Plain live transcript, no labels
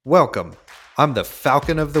Welcome. I'm the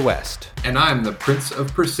Falcon of the West. And I'm the Prince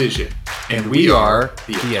of Precision. And we are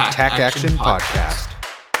the Attack Action Podcast.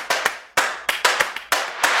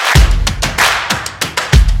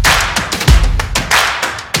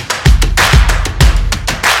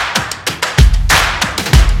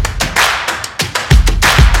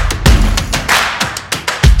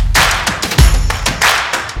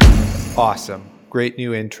 Awesome. Great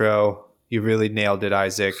new intro. You really nailed it,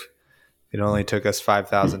 Isaac. It only took us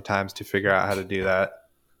 5,000 times to figure out how to do that.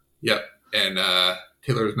 Yep. And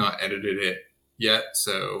Taylor's not edited it yet,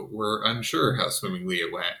 so we're unsure how swimmingly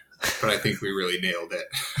it went. But I think we really nailed it.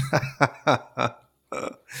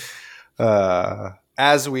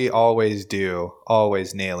 As we always do,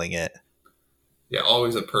 always nailing it. Yeah,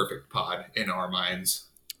 always a perfect pod in our minds.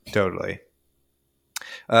 Totally.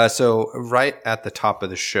 So right at the top of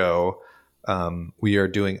the show, we are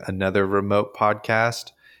doing another remote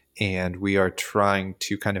podcast. And we are trying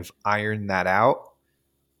to kind of iron that out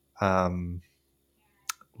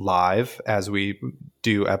live as we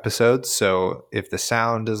do episodes. So if the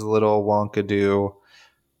sound is a little wonkadoo,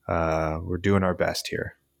 we're doing our best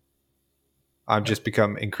here. I've just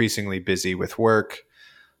become increasingly busy with work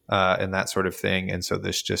and that sort of thing. And so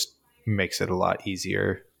this just makes it a lot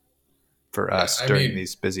easier for us during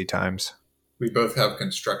these busy times. We both have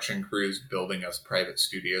construction crews building us private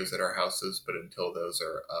studios at our houses, but until those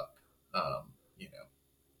are up,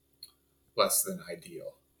 less than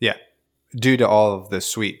ideal. Yeah. Due to all of the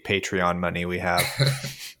sweet Patreon money we have.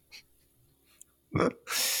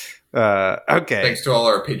 Okay. Thanks to all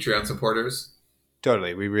our Patreon supporters.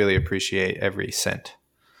 Totally. We really appreciate every cent.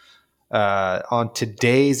 On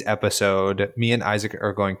today's episode, me and Isaac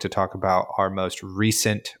are going to talk about our most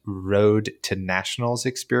recent Road to Nationals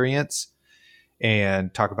experience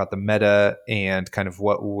and talk about the meta and kind of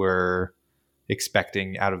what we're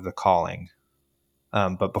expecting out of the calling.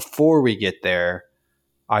 But before we get there,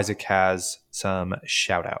 Isaac has some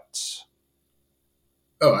shout outs.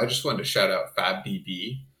 Oh, I just wanted to shout out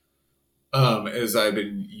FabDB. As I've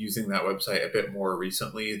been using that website a bit more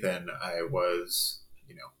recently than I was,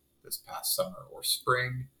 this past summer or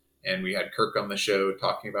spring. And we had Kirk on the show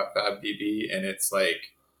talking about FabDB, and it's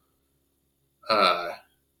like,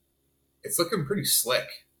 it's looking pretty slick.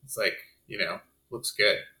 It's like, looks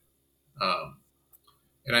good.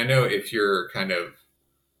 And I know if you're kind of,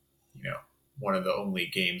 one of the only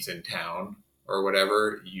games in town or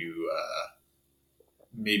whatever, you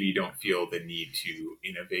maybe don't feel the need to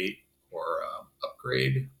innovate or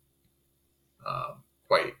upgrade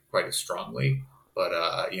quite as strongly. But,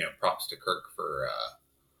 props to Kirk for,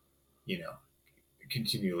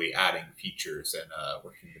 continually adding features and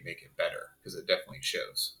working to make it better, because it definitely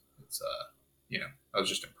shows. It's, I was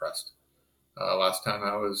just impressed. Last time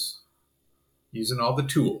I was using all the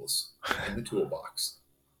tools in the toolbox.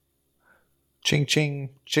 Ching,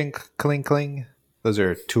 ching, chink, cling, cling. Those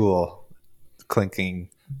are tool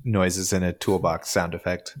clinking noises in a toolbox sound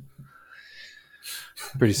effect.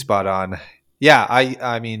 Pretty spot on. Yeah,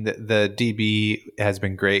 I mean, the DB has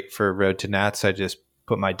been great for Road to Nats. I just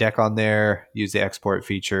put my deck on there, use the export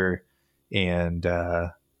feature, and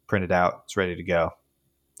print it out. It's ready to go.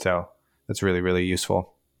 So that's really, really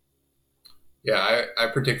useful. Yeah, I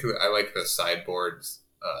particularly like the sideboards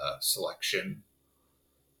selection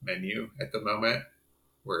menu at the moment,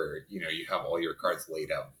 where you have all your cards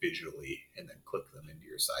laid out visually and then click them into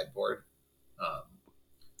your sideboard.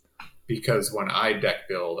 Because when I deck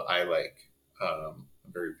build, I like I'm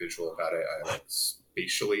very visual about it. I like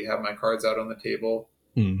spatially have my cards out on the table,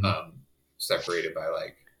 separated by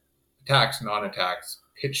like attacks, non-attacks,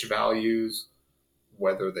 pitch values,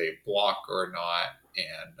 whether they block or not,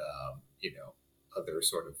 and other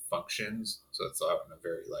sort of functions. So it's out in a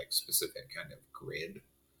very like specific kind of grid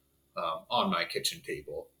on my kitchen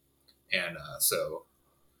table, and so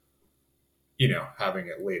having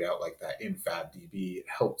it laid out like that in FabDB, it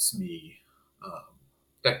helps me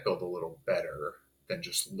deck build a little better than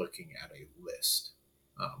just looking at a list.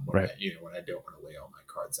 When I don't want to lay all my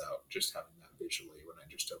cards out, just having that visually when I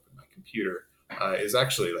just open my computer is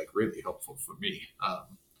actually like really helpful for me.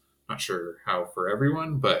 Not sure how for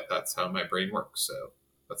everyone, but that's how my brain works. So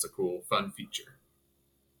that's a cool, fun feature.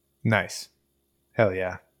 Nice. Hell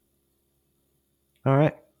yeah. All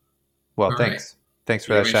right. Well, All thanks. Right. Thanks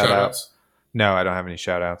for that shout out. No, I don't have any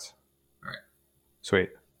shout outs. All right.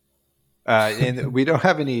 Sweet. And we don't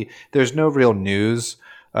have any, there's no real news.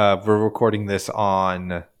 We're recording this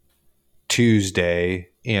on Tuesday,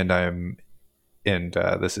 and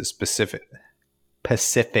this is Pacific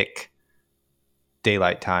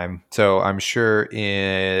Daylight Time. So I'm sure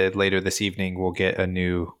later this evening we'll get a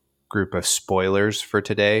new group of spoilers for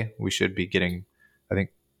today. We should be getting, I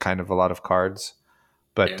think kind of a lot of cards.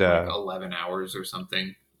 But like 11 hours or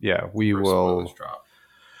something. Yeah, we will.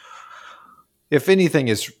 If anything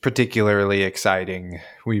is particularly exciting,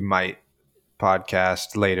 we might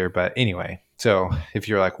podcast later. But anyway, so if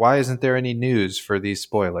you're like, why isn't there any news for these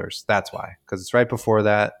spoilers? That's why, because it's right before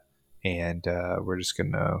that. And we're just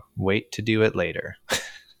going to wait to do it later.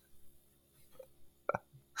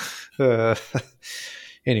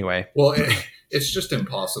 Anyway. Well, it's just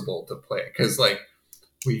impossible to play because, like,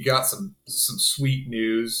 we got some sweet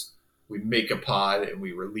news. We make a pod and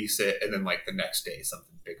we release it. And then, like, the next day,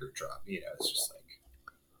 something bigger drop. You know, it's just like,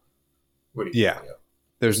 what do you do?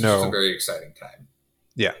 There's it's just a very exciting time.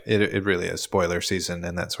 Yeah, it really is spoiler season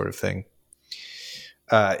and that sort of thing.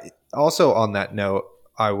 Also, on that note,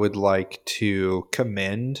 I would like to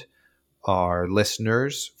commend our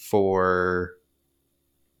listeners for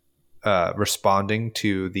responding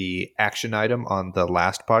to the action item on the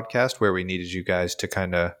last podcast where we needed you guys to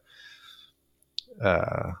kind of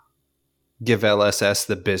give LSS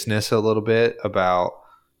the business a little bit about,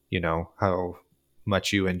 you know, how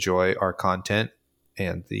much you enjoy our content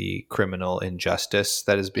and the criminal injustice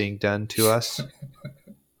that is being done to us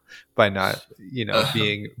by not, you know,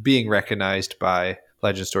 being recognized by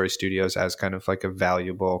Legend Story Studios as kind of like a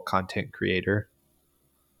valuable content creator.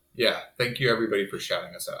 Yeah, thank you everybody for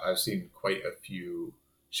shouting us out. I've seen quite a few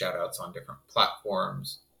shout outs on different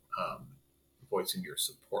platforms, voicing your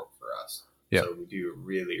support for us. Yeah. So we do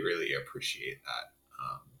really, really appreciate that.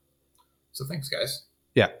 So thanks, guys.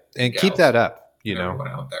 Yeah, and keep that up, you know. Everyone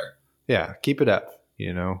out there. Yeah, keep it up,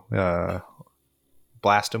 you know.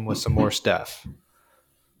 Blast them with some more stuff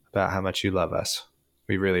about how much you love us.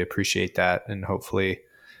 We really appreciate that, and hopefully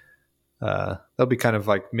that'll be kind of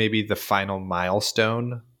like maybe the final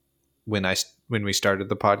milestone when we started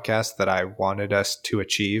the podcast that I wanted us to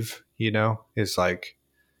achieve, you know, is like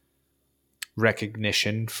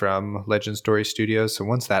recognition from Legend Story Studios. So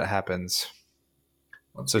once that happens,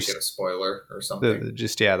 once we get a spoiler or something,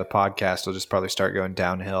 the podcast will just probably start going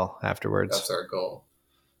downhill afterwards. That's our goal.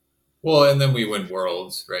 Well, and then we win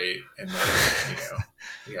worlds, right? And then, you know,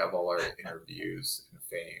 we have all our interviews and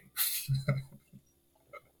fame.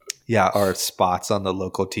 Yeah, our spots on the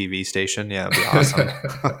local TV station. Yeah, it'd be awesome.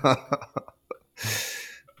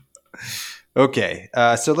 Okay,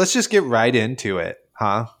 so let's just get right into it,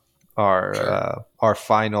 huh? Our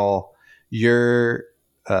final, your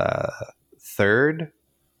third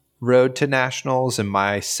Road to Nationals and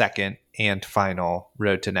my second and final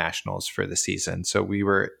Road to Nationals for the season. So we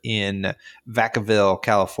were in Vacaville,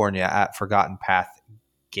 California at Forgotten Path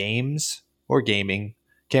Games or Gaming.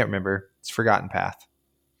 Can't remember. It's Forgotten Path.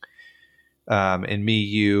 And me,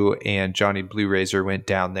 you, and Johnny Blue Razor went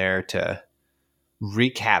down there to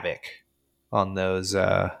wreak havoc on those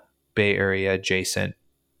Bay Area adjacent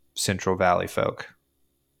Central Valley folk.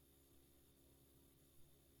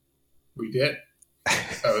 We did.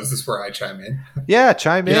 Oh, is this where I chime in? Yeah,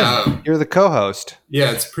 chime in. You're the co-host.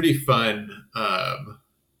 Yeah, it's pretty fun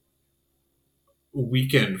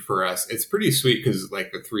weekend for us. It's pretty sweet because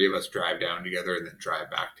like the three of us drive down together and then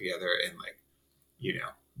drive back together, and like, you know,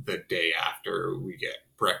 the day after we get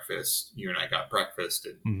breakfast, you and I got breakfast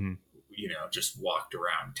and you know, just walked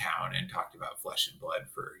around town and talked about Flesh and Blood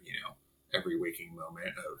for, you know, every waking moment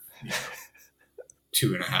of, you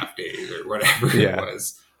know, 2.5 days or whatever it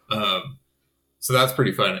was. So that's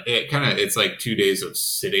pretty fun. It's like 2 days of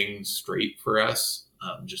sitting straight for us,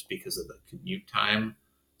 just because of the commute time.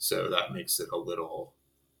 So that makes it a little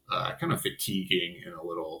kind of fatiguing and a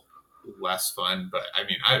little less fun. But I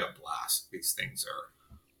mean, I had a blast. These things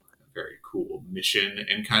are a very cool mission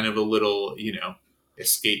and kind of a little, you know,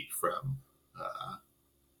 escape from,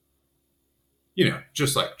 you know,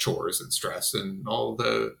 just like chores and stress and all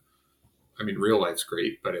the, I mean, real life's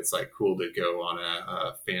great, but it's like cool to go on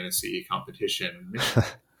a fantasy competition mission.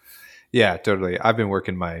 Yeah, totally. I've been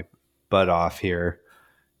working my butt off here.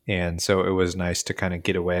 And so it was nice to kind of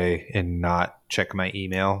get away and not check my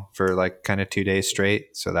email for like kind of 2 days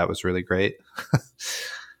straight. So that was really great.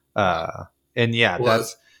 And yeah,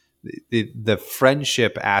 that's the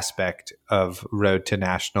friendship aspect of Road to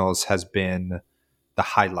Nationals has been the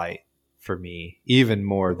highlight for me, even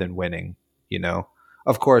more than winning, you know.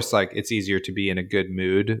 Of course, like it's easier to be in a good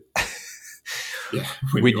mood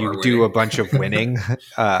when you do a bunch of winning.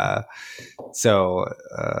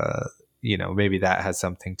 You know, maybe that has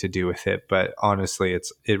something to do with it. But honestly,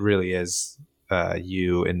 it really is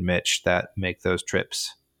you and Mitch that make those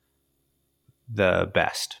trips the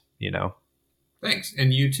best, you know. Thanks.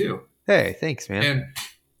 And you too. Hey, thanks, man. And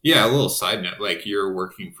yeah, a little side note, like you're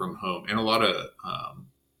working from home and a lot of,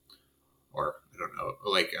 or I don't know,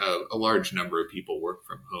 like a large number of people work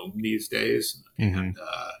from home these days. And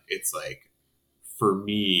it's like, for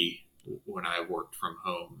me, when I worked from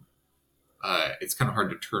home, it's kind of hard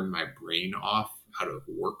to turn my brain off out of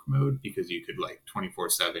work mode, because you could like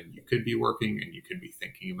 24/7, you could be working and you could be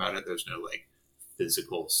thinking about it. There's no like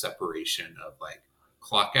physical separation of like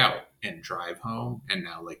clock out and drive home, and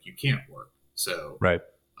now like you can't work. So right.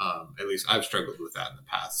 At least I've struggled with that in the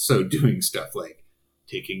past. So doing stuff like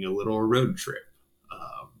taking a little road trip,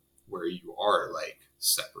 where you are like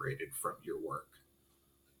separated from your work,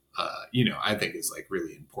 I think is like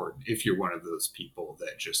really important if you're one of those people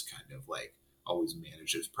that just kind of like always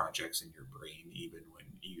manages projects in your brain, even when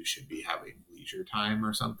you should be having leisure time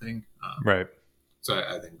or something. Right. So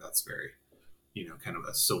I think that's very, kind of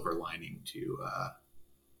a silver lining to,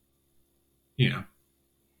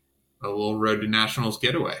 a little Road to Nationals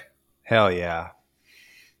getaway. Hell yeah.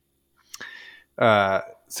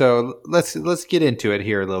 So let's get into it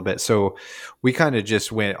here a little bit. So we kind of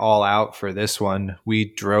just went all out for this one.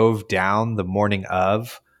 We drove down the morning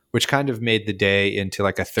of, which kind of made the day into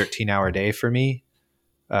like a 13-hour day for me.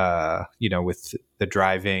 With the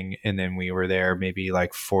driving, and then we were there maybe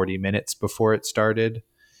like 40 minutes before it started,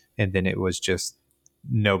 and then it was just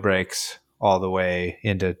no breaks all the way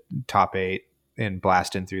into top 8 and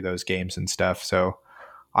blasting through those games and stuff. So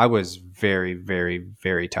I was very, very,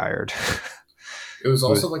 very tired. It was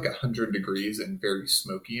also like 100 degrees and very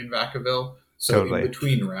smoky in Vacaville. So totally. In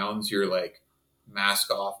between rounds, your like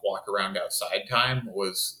mask off, walk around outside time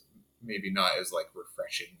was maybe not as like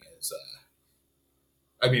refreshing as,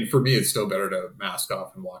 for me, it's still better to mask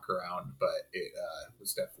off and walk around, but it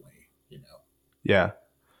was definitely, yeah,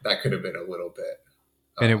 that could have been a little bit.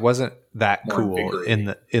 And it wasn't that cool in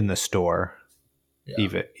the store,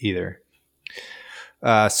 either.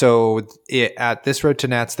 So at this Road to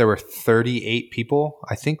Nats, there were 38 people.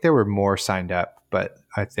 I think there were more signed up, but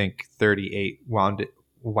I think 38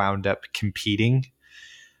 wound up competing.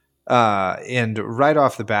 And right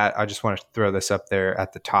off the bat, I just want to throw this up there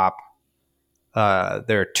at the top.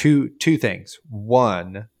 There are two things.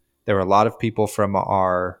 One, there were a lot of people from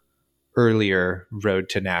our earlier Road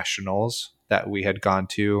to Nationals that we had gone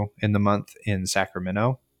to in the month in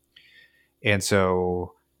Sacramento. And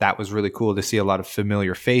so that was really cool to see a lot of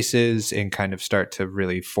familiar faces and kind of start to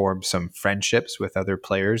really form some friendships with other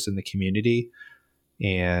players in the community.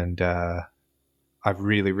 And I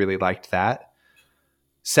really, really liked that.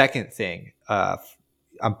 Second thing,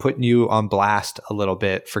 I'm putting you on blast a little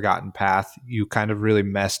bit, Forgotten Path. You kind of really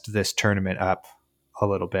messed this tournament up a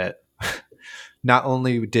little bit. Not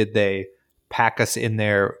only did they pack us in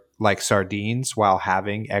there like sardines while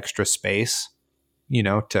having extra space,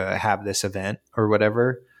 to have this event or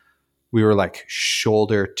whatever, we were like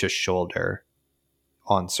shoulder to shoulder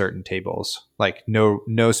on certain tables, like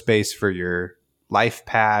no space for your life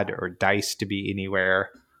pad or dice to be anywhere.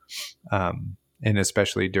 And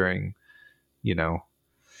especially during,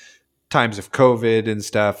 times of COVID and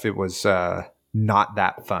stuff, it was not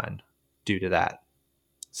that fun due to that.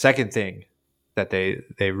 Second thing that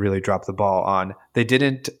they really dropped the ball on, they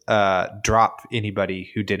didn't drop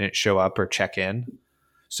anybody who didn't show up or check in.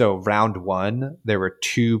 So round 1, there were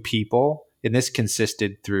 2 people, and this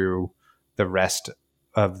consisted through the rest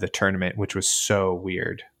of the tournament, which was so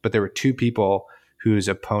weird. But there were 2 people whose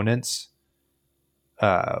opponents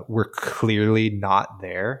were clearly not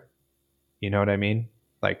there. You know what I mean?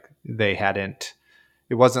 Like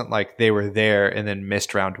it wasn't like they were there and then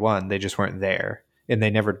missed round 1. They just weren't there, and they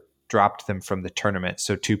never dropped them from the tournament.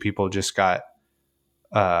 So 2 people just got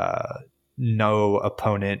no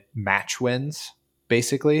opponent match wins,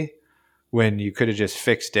 basically, when you could have just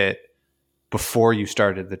fixed it before you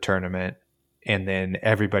started the tournament, and then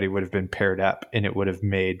everybody would have been paired up and it would have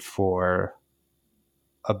made for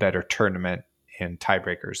a better tournament and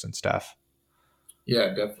tiebreakers and stuff.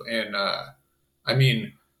 Yeah, definitely.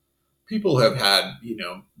 And people have had,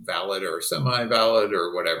 valid or semi-valid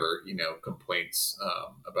or whatever, complaints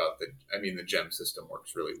about the gem system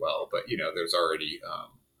works really well, but, there's already,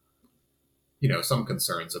 some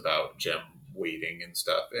concerns about gem weighting and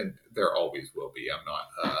stuff, and there always will be. I'm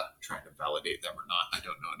not trying to validate them or not. I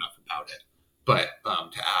don't know enough about it. But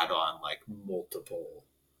to add on like multiple,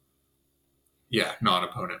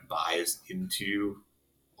 non-opponent buys into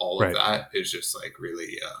all of that is just like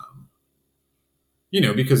really,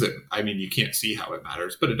 because you can't see how it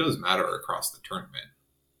matters, but it does matter across the tournament.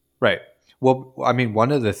 Right. Well,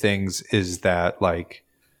 one of the things is that, like,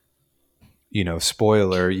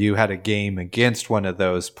 spoiler, you had a game against one of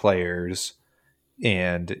those players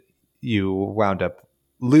and you wound up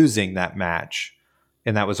losing that match.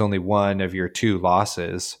 And that was only one of your 2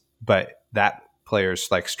 losses, but that players'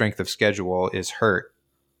 like strength of schedule is hurt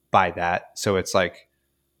by that. So it's like,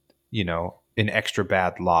 you know, an extra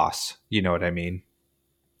bad loss. You know what I mean?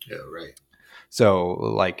 Yeah, right. So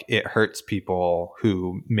like it hurts people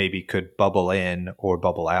who maybe could bubble in or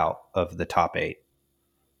bubble out of the top 8.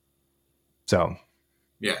 So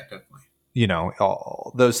yeah, definitely. You know,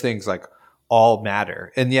 all those things like all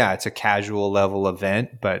matter. And yeah, it's a casual level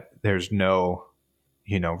event, but there's no,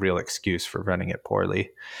 you know, real excuse for running it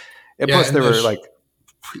poorly. And Yeah, plus and there were like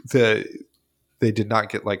they did not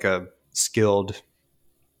get like a skilled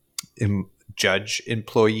judge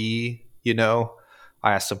employee, you know.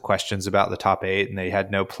 I asked some questions about the top 8 and they had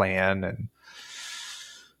no plan, and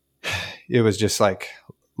it was just like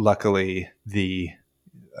luckily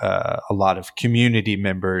a lot of community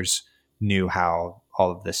members knew how all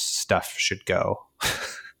of this stuff should go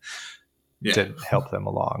to help them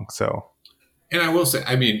along. So, and I will say,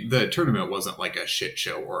 I mean, the tournament wasn't like a shit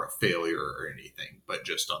show or a failure or anything, but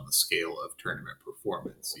just on the scale of tournament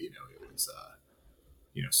performance, you know, it was,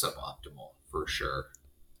 you know, suboptimal for sure.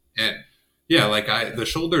 And yeah, like the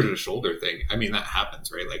shoulder to shoulder thing, I mean, that happens,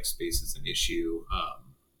 right? Like space is an issue.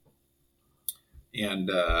 And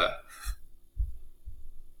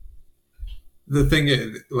the thing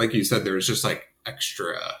is, like you said, there's just like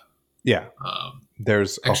extra. Yeah.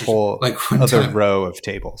 There's extra, a whole like other row of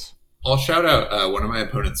tables. I'll shout out one of my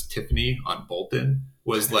opponents, Tiffany on Bolton,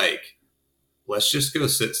 was like, let's just go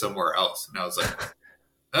sit somewhere else. And I was like,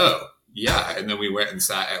 oh, yeah. And then we went and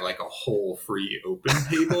sat at like a whole free open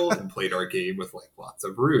table and played our game with like lots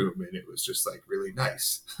of room. And it was just like really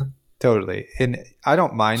nice. Totally. And I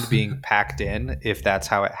don't mind being packed in if that's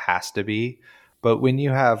how it has to be. But when you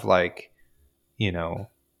have like, you know,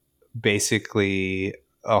 basically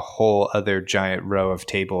a whole other giant row of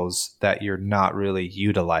tables that you're not really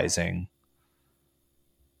utilizing,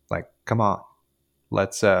 like, come on,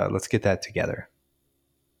 let's get that together.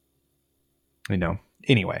 You know,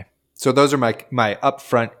 anyway. So those are my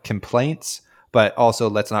upfront complaints, but also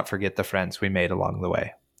let's not forget the friends we made along the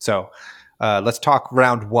way. So let's talk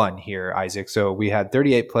round 1 here, Isaac. So we had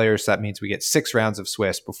 38 players. So that means we get 6 rounds of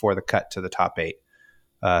Swiss before the cut to the top 8.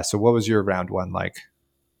 So what was your round 1 like?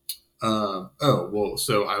 Well,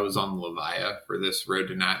 so I was on Levia for this Road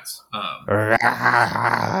to Nats.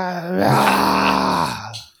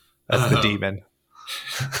 That's the demon.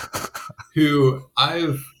 Who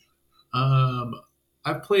I've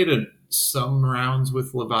played some rounds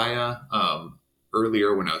with Levia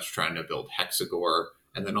earlier when I was trying to build Hexagore,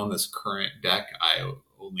 and then on this current deck I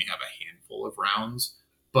only have a handful of rounds,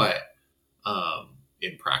 but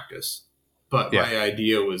in practice. But my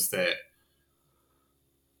idea was that,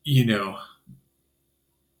 you know,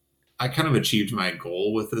 I kind of achieved my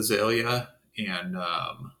goal with Azalea, and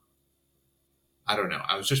I don't know.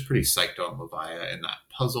 I was just pretty psyched on Levia and that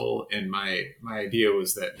puzzle, and my idea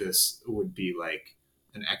was that this would be like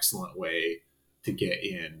an excellent way to get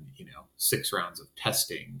in, you know, 6 rounds of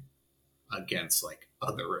testing against like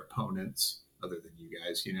other opponents other than you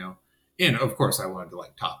guys, you know. And of course, I wanted to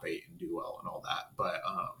like top 8 and do well and all that, but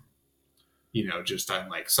you know, just I'm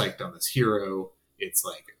like psyched on this hero. It's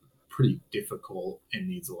like pretty difficult and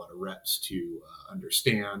needs a lot of reps to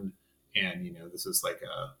understand. And, you know, this is like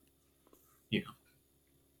a, you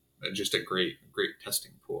know, just a great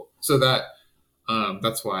testing pool. So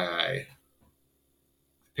that's why I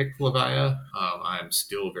picked Levia. I'm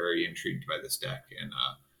still very intrigued by this deck, and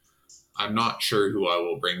I'm not sure who I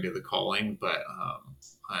will bring to the calling, but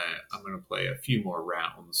I'm going to play a few more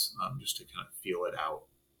rounds just to kind of feel it out.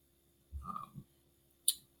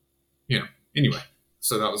 You know, anyway,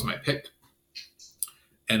 so that was my pick.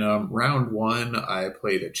 And round 1, I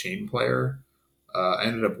played a chain player. I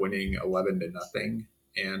ended up winning 11-0.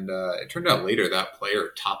 And it turned out later that player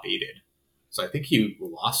top 8'd. So I think he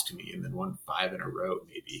lost to me and then won 5 in a row,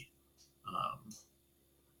 maybe.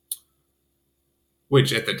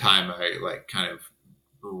 Which at the time I like kind of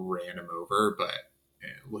ran him over, but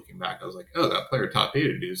looking back, I was like, oh, that player top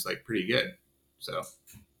 8'd is like pretty good. So,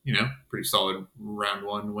 you know, pretty solid round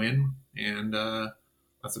 1 win. And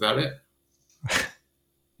that's about it.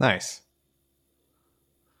 Nice.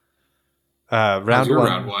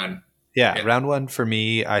 Round 1. Yeah, round 1 for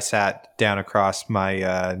me, I sat down across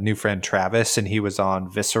my new friend Travis, and he was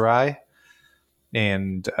on Viserai.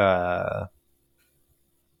 And I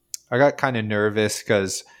got kind of nervous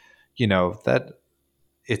because, you know, that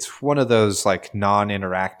it's one of those like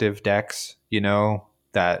non-interactive decks, you know,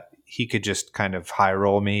 that he could just kind of high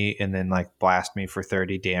roll me and then like blast me for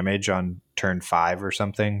 30 damage on turn 5 or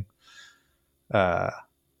something. And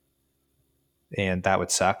that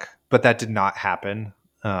would suck. But that did not happen.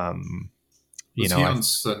 Was he on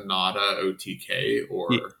Sonata OTK or?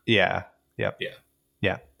 Yeah. Yep. Yeah.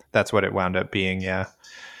 Yeah. That's what it wound up being. Yeah.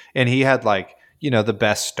 And he had like, the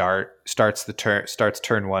best starts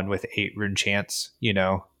turn 1 with 8 rune chants,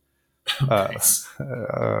 Nice.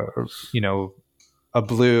 A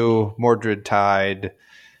blue Mordred Tide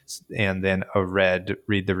and then a red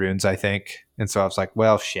read the runes, I think. And so I was like,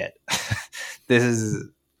 well, shit, this is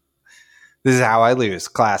how I lose.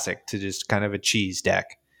 Classic to just kind of a cheese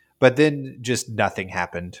deck. But then just nothing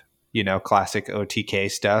happened. Classic OTK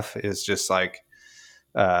stuff is just like,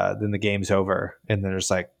 then the game's over. And then there's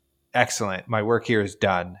like, excellent, my work here is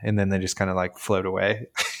done. And then they just kind of like float away,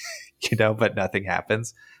 but nothing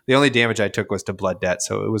happens. The only damage I took was to Blood Debt.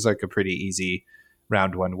 So it was like a pretty easy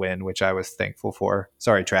round 1 win, which I was thankful for.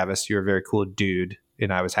 Sorry, Travis, you're a very cool dude.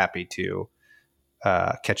 And I was happy to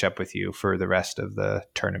catch up with you for the rest of the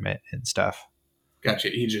tournament and stuff. Gotcha.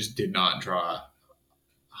 He just did not draw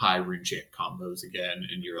high rune chant combos again,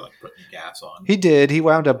 and you're like putting gas on. He did. He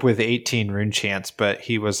wound up with 18 rune chants, but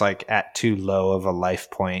he was like at too low of a life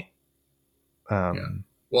point.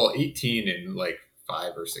 Well, 18 in like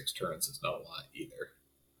 5 or 6 turns is not a lot either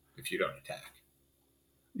if you don't attack.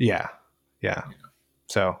 Yeah.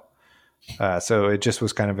 So it just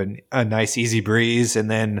was kind of a nice easy breeze. And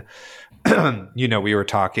then, we were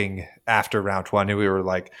talking after round 1 and we were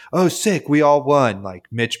like, oh, sick. We all won. Like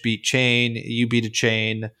Mitch beat Chain. You beat a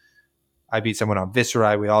Chain. I beat someone on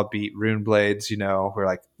Viserai. We all beat Rune Blades. We're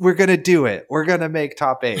like, we're going to do it. We're going to make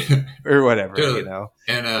top 8 or whatever,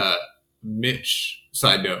 And Mitch,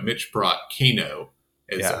 side note, Mitch brought Kano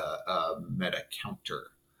as a meta counter.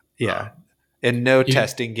 Yeah. And no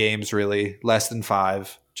testing games, really. Less than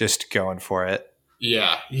 5. Just going for it.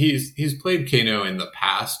 Yeah. He's played Kano in the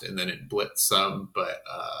past and then it blitzed some, but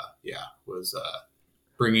was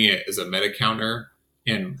bringing it as a meta counter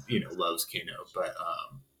and, loves Kano. But,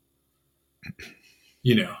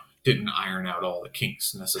 didn't iron out all the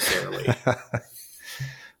kinks necessarily.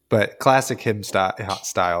 But classic him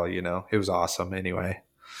style, it was awesome anyway.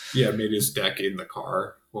 Yeah, made his deck in the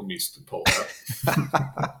car when we used to pull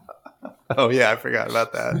up. Oh, yeah, I forgot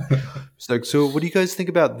about that. It's like, so what do you guys think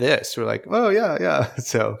about this? We're like, oh, yeah.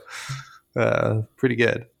 So pretty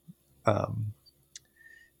good. And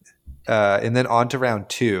then on to round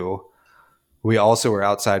 2, we also were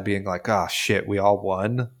outside being like, oh, shit, we all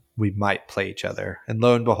won. We might play each other. And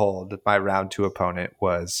lo and behold, my round 2 opponent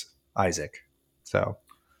was Isaac. So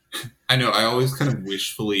I know. I always kind of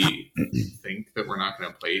wishfully think that we're not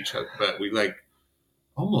going to play each other, but we like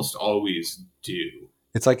almost always do.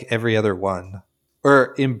 It's like every other one.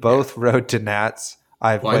 Or in both Road to Nats,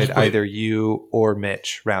 I've played either you or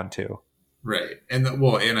Mitch round 2. Right. And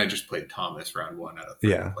I just played Thomas round 1 out of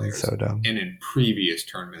 3 players. So dumb. And in previous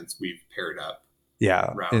tournaments, we've paired up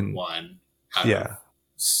round 1 out of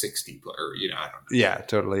 60 players. I don't know. Yeah,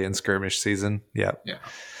 totally. In skirmish season. Yeah. Yeah.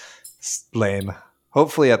 Lame.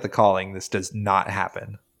 Hopefully at the calling, this does not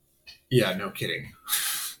happen. Yeah, no kidding.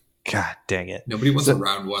 God dang it. Nobody wants a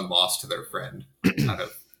round 1 loss to their friend out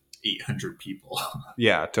of 800 people.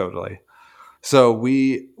 Yeah, totally. So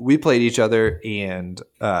we played each other and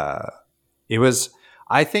I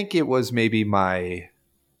think it was maybe my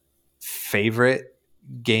favorite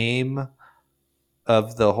game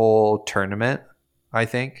of the whole tournament, I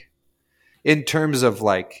think. In terms of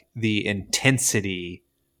like the intensity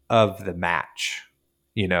of the match,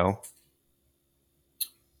 Yeah.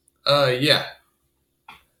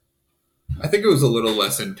 I think it was a little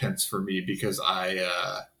less intense for me because I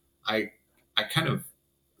kind of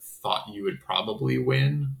thought you would probably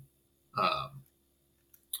win.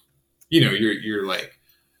 You're like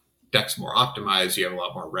deck's more optimized. You have a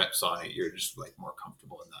lot more reps on it. You're just like more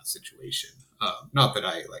comfortable in that situation. Not that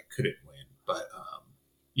I like couldn't win, but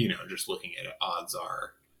just looking at it, odds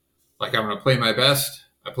are like I'm going to play my best.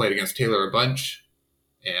 I played against Taylor a bunch,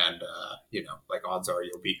 and like odds are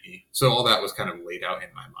you'll beat me. So all that was kind of laid out in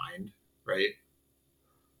my mind. Right.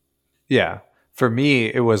 Yeah. For me,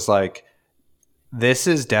 it was like, this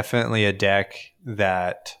is definitely a deck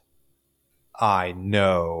that I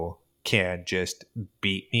know can just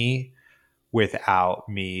beat me without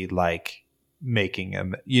me like making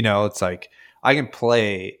them, it's like I can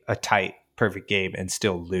play a tight, perfect game and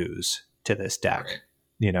still lose to this deck,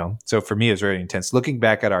 So for me, it was very intense. Looking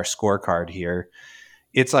back at our scorecard here,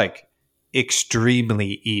 it's like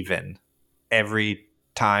extremely even. Every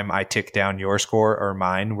time I tick down your score or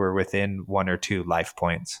mine, we're within 1 or 2 life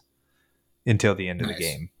points until the end of the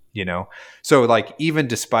game, So like, even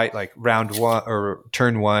despite like round 1 or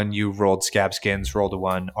turn 1, you rolled Scab Skins, rolled a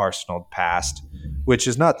 1, Arsenal passed, which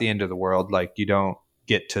is not the end of the world. Like, you don't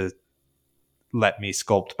get to let me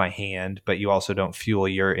sculpt my hand, but you also don't fuel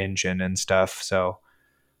your engine and stuff. So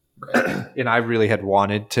Right. And I really had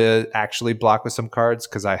wanted to actually block with some cards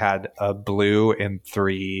because I had a blue and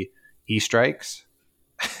 3 E-strikes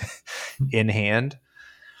in hand.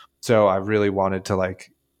 So I really wanted to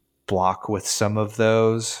like block with some of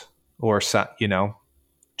those, or some,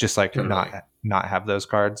 just like Totally. not have those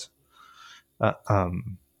cards. Uh,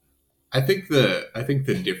 um, I think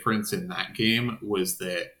the difference in that game was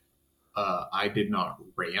that I did not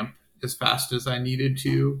ramp as fast as I needed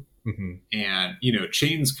to. mm-hmm, And,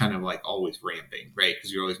 chains kind of like always ramping, right?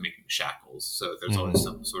 Because you're always making shackles. So there's always mm-hmm.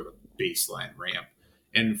 some sort of baseline ramp.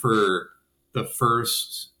 And for the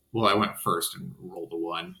first, well, I went first and rolled a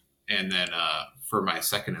 1. And then for my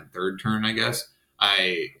second and third turn, I guess,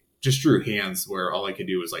 I just drew hands where all I could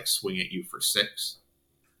do was like swing at you for 6.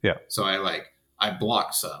 Yeah. So I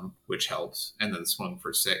blocked some, which helps, and then swung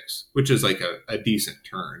for 6, which is like a decent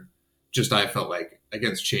turn. Just I felt like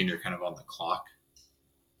against chain, you're kind of on the clock.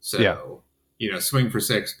 So, swing for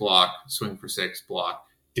 6, block, swing for 6, block.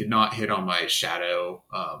 Did not hit on my shadow,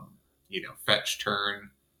 fetch turn.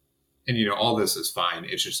 And, all this is fine.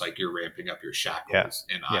 It's just like you're ramping up your shackles.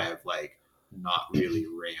 And I have like not really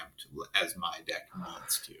ramped as my deck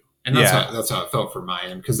needs to. And that's how it felt for my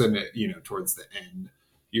end. Because then, towards the end,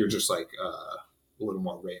 you're just like a little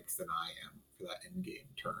more ramped than I am for that end game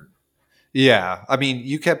turn. Yeah. I mean,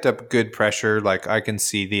 you kept up good pressure. Like I can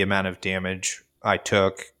see the amount of damage I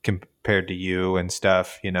took compared to you and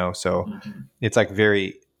stuff, so it's like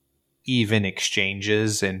very even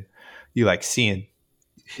exchanges, and you like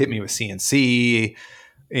hit me with CNC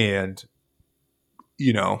and,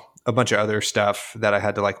 a bunch of other stuff that I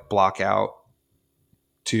had to like block out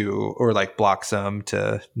or like block some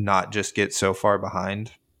to not just get so far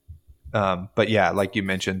behind. But yeah, like you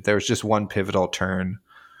mentioned, there was just one pivotal turn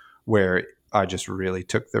where I just really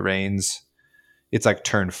took the reins. It's like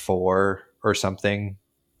turn 4 or something,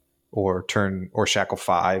 or shackle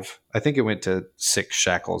 5. I think it went to 6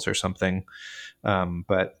 shackles or something.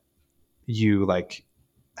 But you like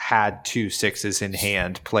had 2 6s in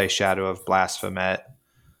hand, play Shadow of Baphomet,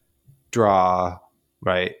 draw,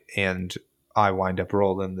 right? And I wind up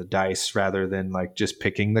rolling the dice rather than like just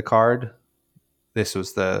picking the card. This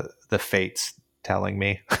was the fates telling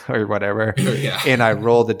me or whatever. Yeah. And I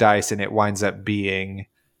roll the dice and it winds up being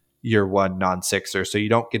your 1 non-6er. So you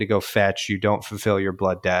don't get to go fetch, you don't fulfill your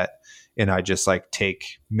blood debt, and I just like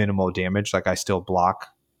take minimal damage. Like I still block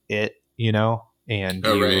it, and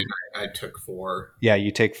right. I took 4. Yeah,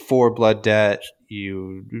 you take 4 blood debt.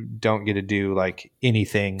 You don't get to do like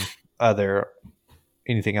anything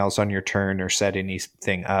else on your turn or set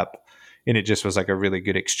anything up. And it just was like a really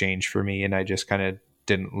good exchange for me. And I just kind of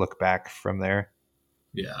didn't look back from there.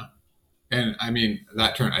 Yeah. And I mean,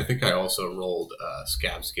 that turn, I think I also rolled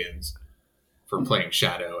Scab Skins for playing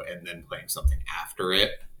Shadow and then playing something after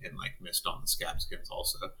it, and like missed on the Scab Skins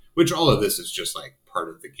also, which all of this is just like part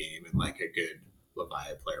of the game, and like a good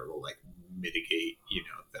Leviathan player will like mitigate,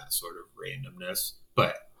 that sort of randomness.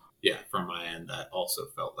 But yeah, from my end, that also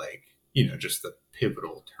felt like, just the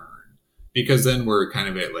pivotal turn, because then we're kind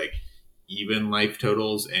of at like even life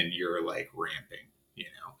totals and you're like ramping,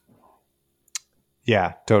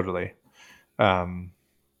 Yeah, totally.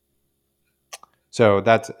 So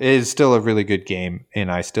that is still a really good game,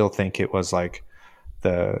 and I still think it was like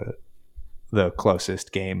the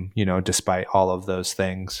closest game, despite all of those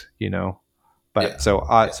things, But Yeah.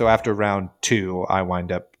 so after round 2, I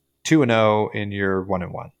wind up 2-0, and you're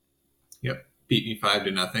 1-1. Yep, beat me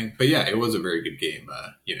 5-0. But yeah, it was a very good game,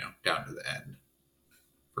 down to the end,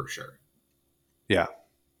 for sure. Yeah,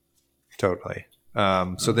 totally.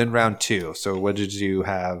 So then round 2. So what did you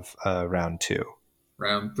have round 2?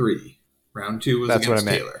 Round 3. Round 2 was That's against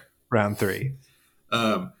what I meant. Taylor. Round 3.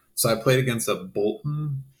 So I played against a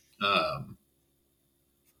Bolton,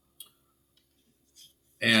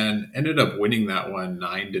 and ended up winning that one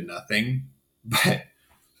 9-0. But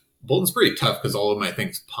Bolton's pretty tough because all of my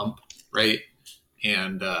things pump, right?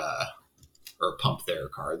 And or pump their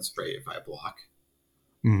cards, right? If I block.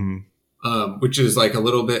 Mm-hmm. Which is like a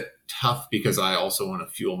little bit tough because I also want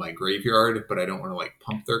to fuel my graveyard, but I don't want to like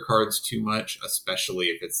pump their cards too much, especially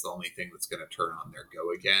if it's the only thing that's going to turn on their go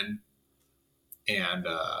again. And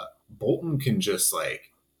Bolton can just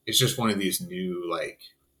like, it's just one of these new like,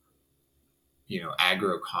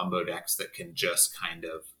 aggro combo decks that can just kind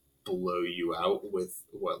of blow you out with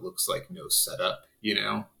what looks like no setup,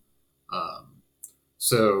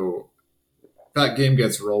 So that game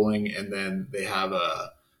gets rolling, and then they have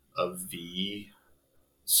a V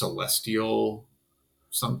Celestial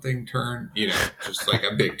something turn, just like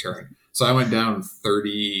a big turn. So I went down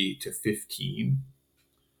 30-15.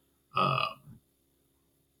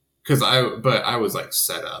 I was like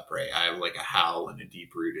set up, right? I have like a Howl and a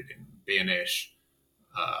Deep Rooted and Banish,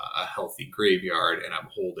 a Healthy Graveyard, and I'm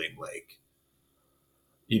holding like,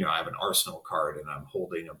 I have an Arsenal card and I'm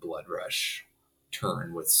holding a Blood Rush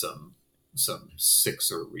turn with some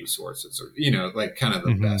sixer resources, or like kind of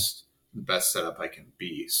the best setup I can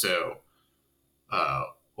be. So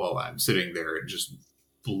while I'm sitting there just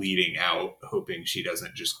bleeding out, hoping she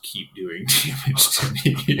doesn't just keep doing damage to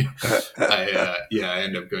me, I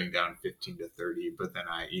end up going down 15-30. But then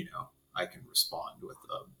I can respond with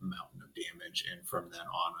a mountain of damage, and from then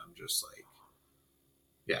on, I'm just like,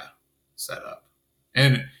 set up.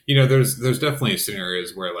 And there's definitely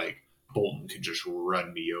scenarios where like Bolton could just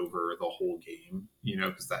run me over the whole game,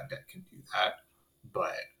 because that deck can do that.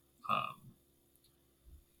 But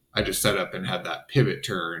I just set up and had that pivot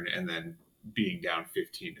turn, and then being down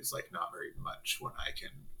 15 is like not very much when I can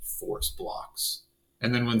force blocks.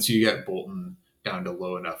 And then once you get Bolton down to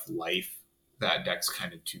low enough life, that deck's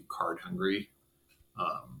kind of too card hungry.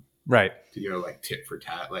 Right. To go like tit for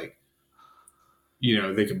tat. Like,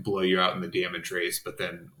 they can blow you out in the damage race, but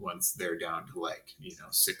then once they're down to like,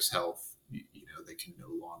 6 health, they can no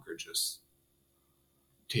longer just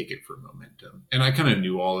take it for momentum. And I kind of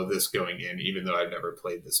knew all of this going in, even though I've never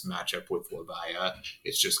played this matchup with Levia.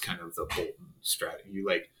 It's just kind of the Bolton strategy.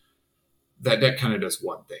 Like, that deck kind of does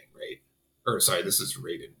one thing, right? Or sorry, this is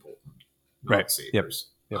Raiden Bolton, not right? Sabers.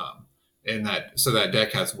 Yep. And that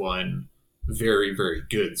deck has one very, very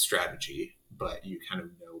good strategy, but you kind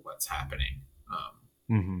of know what's happening,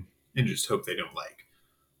 and just hope they don't like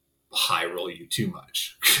high roll you too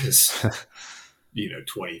much, because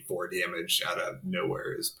 24 damage out of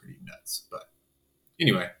nowhere is pretty nuts. But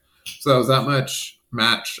anyway, so that was that much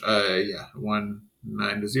match.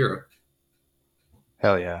 1-9-0.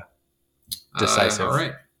 Hell yeah. Decisive. All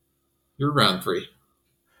right. You're round 3.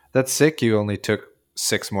 That's sick. You only took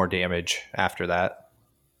 6 more damage after that.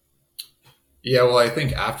 Yeah, well, I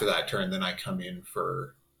think after that turn, then I come in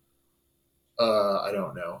for, I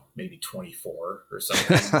don't know, maybe 24 or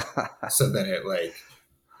something. So then it like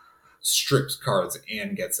strips cards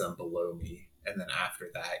and gets them below me. And then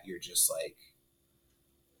after that, you're just like,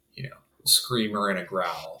 Screamer and a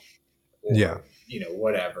Growl. Or,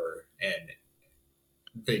 whatever. And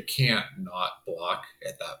they can't not block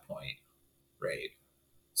at that point, right?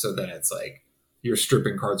 So then it's like you're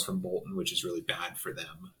stripping cards from Bolton, which is really bad for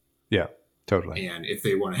them. Yeah, totally. And if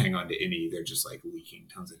they want to hang on to any, they're just like leaking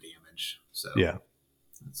tons of damage. So yeah,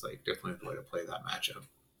 it's like definitely the way to play that matchup.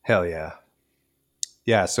 Hell yeah.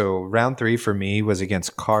 Yeah, so round 3 for me was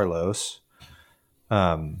against Carlos.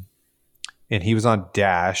 And he was on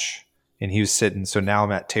Dash, and he was sitting, so now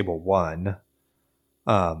I'm at table 1.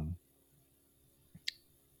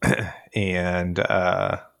 And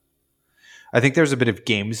I think there's a bit of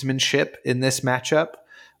gamesmanship in this matchup.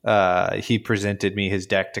 He presented me his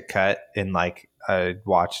deck to cut, and like I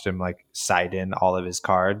watched him like side in all of his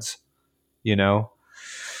cards,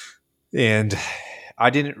 and I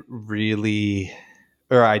didn't really,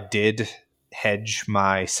 or I did hedge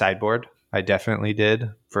my sideboard. I definitely did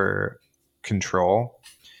for control.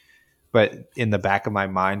 But in the back of my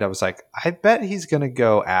mind, I was like, I bet he's going to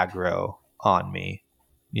go aggro on me,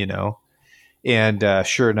 And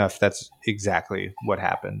sure enough, that's exactly what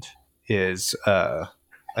happened. I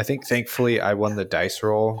think thankfully I won the dice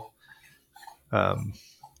roll.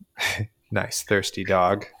 Nice, thirsty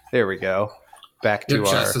dog. There we go. Back to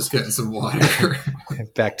our chest is getting some water.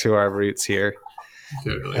 Back to our roots here.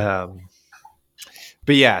 Totally.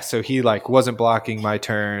 But yeah, so he like wasn't blocking my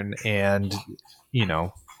turn, and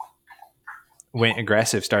went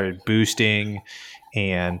aggressive, started boosting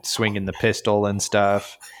and swinging the pistol and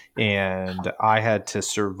stuff. And I had to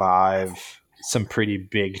survive some pretty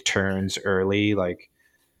big turns early. Like,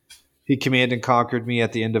 he command and conquered me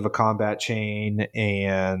at the end of a combat chain,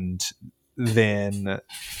 and then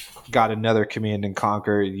got another command and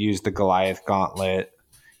conquer, used the Goliath gauntlet.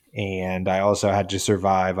 And I also had to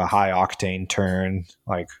survive a high octane turn.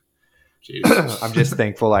 Like, I'm just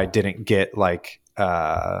thankful I didn't get like,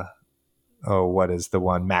 what is the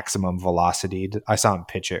one? Maximum velocity. I saw him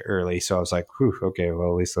pitch it early, so I was like, whew, okay, well,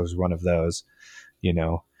 at least there was one of those,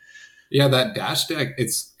 Yeah, that dash deck,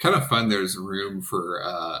 it's kind of fun. There's room for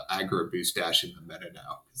aggro boost dash in the meta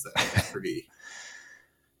now, because that's pretty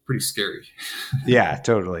scary. Yeah,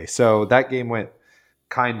 totally. So that game went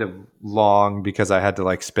kind of long because I had to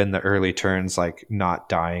like spend the early turns like not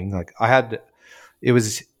dying. Like it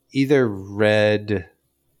was either red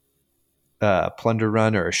Plunder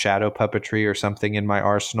Run or a Shadow Puppetry or something in my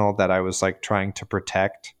arsenal that I was like trying to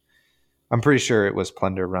protect. I'm pretty sure it was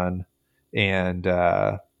Plunder Run, and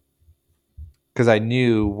because I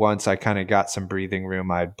knew once I kind of got some breathing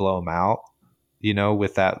room, I'd blow him out,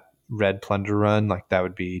 with that red plunder run. Like that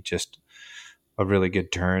would be just a really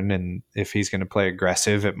good turn. And if he's going to play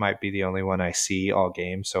aggressive, it might be the only one I see all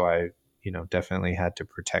game. So I, definitely had to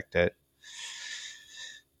protect it.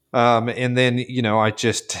 And then, I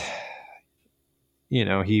just,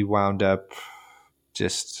 he wound up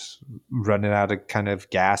just running out of kind of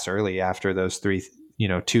gas early after those three,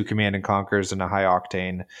 2 Command and Conquers and a high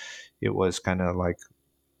octane. It was kind of like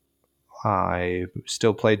I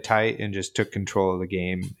still played tight and just took control of the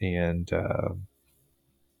game and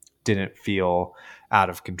didn't feel out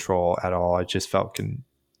of control at all. I just felt,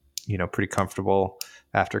 pretty comfortable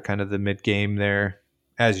after kind of the mid game there,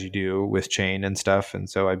 as you do with Chain and stuff. And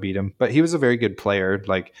so I beat him, but he was a very good player.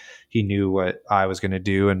 Like he knew what I was going to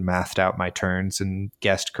do and mathed out my turns and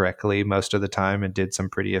guessed correctly most of the time and did some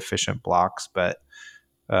pretty efficient blocks, but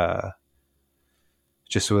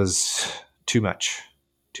just was too much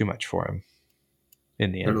for him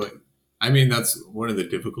in the end. Totally. I mean, that's one of the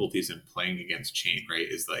difficulties in playing against Chain, right?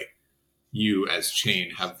 Is like you as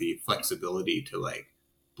Chain have the flexibility to like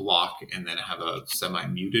block and then have a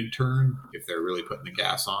semi-muted turn if they're really putting the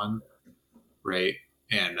gas on, right?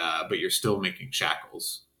 And but you're still making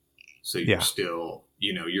shackles, so you're still,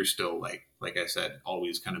 you're still like I said,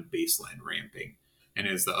 always kind of baseline ramping. And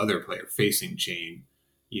as the other player facing Chain,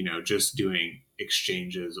 just doing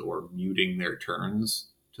exchanges or muting their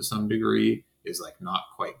turns to some degree is like not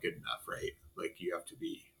quite good enough, right? Like you have to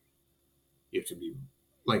be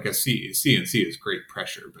like a CNC is great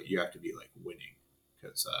pressure, but you have to be like winning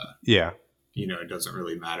because it doesn't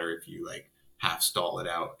really matter if you like half stall it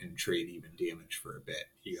out and trade even damage for a bit.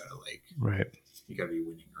 You gotta be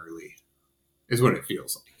winning early is what it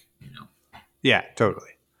feels like, Yeah,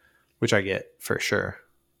 totally. Which I get for sure.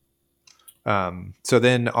 So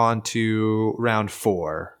then on to round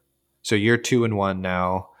 4. So you're 2-1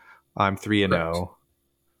 now. I'm 3-0.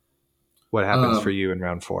 What happens for you in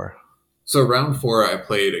round 4? So round 4, I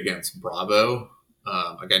played against Bravo,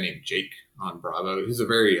 a guy named Jake on Bravo. He's a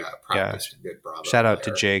very practiced and good Bravo Shout out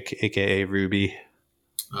to Jake, aka Ruby,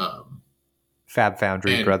 Fab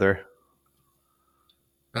Foundry brother.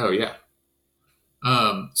 Oh yeah.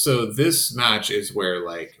 So this match is where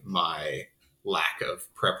like my lack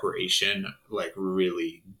of preparation like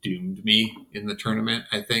really doomed me in the tournament,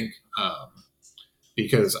 I think,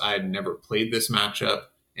 because I'd never played this matchup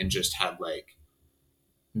and just had like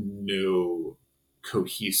no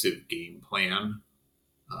cohesive game plan.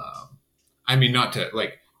 I mean, not to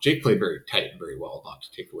like Jake played very tight and very well, not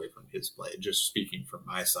to take away from his play. Just speaking from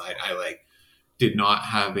my side, I like did not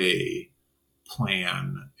have a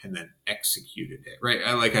plan and then executed it, right?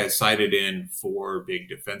 I sided in 4 big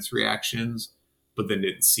defense reactions, but then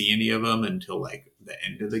didn't see any of them until like the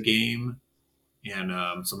end of the game.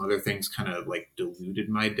 And some other things kind of like diluted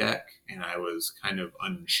my deck, and I was kind of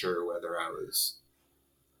unsure whether I was,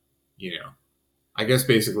 I guess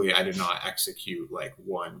basically I did not execute like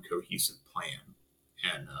one cohesive plan.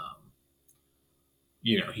 And,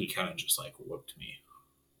 he kind of just like whooped me.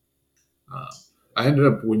 I ended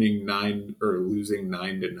up winning 9 or losing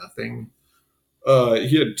 9-0.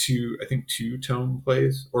 He had 2 tome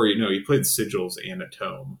plays, or he played sigils and a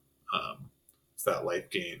tome. It's that life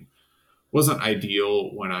gain. Wasn't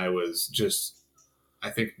ideal when I was just, I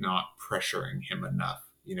think, not pressuring him enough.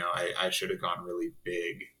 I should have gone really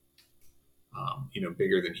big,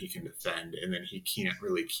 bigger than he can defend, and then he can't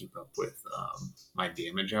really keep up with my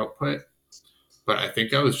damage output. But I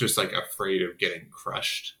think I was just like afraid of getting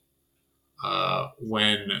crushed.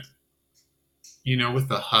 When, with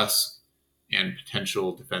the Husk and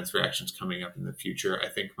potential defense reactions coming up in the future, I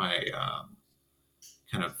think my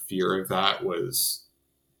kind of fear of that was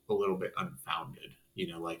a little bit unfounded.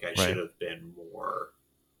 I should have been more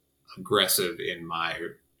aggressive in my,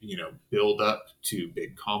 build up to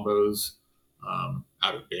big combos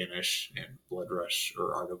out of Banish and Blood Rush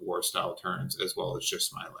or Art of War style turns, as well as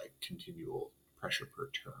just my like continual pressure per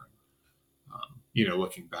turn.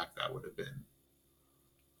 Looking back, that would have been,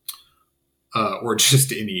 or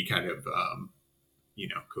just any kind of,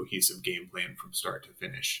 cohesive game plan from start to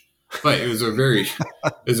finish. But it was a very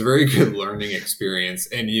good learning experience,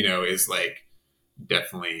 and is like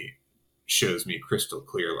definitely shows me crystal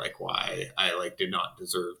clear like why I like did not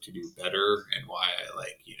deserve to do better and why I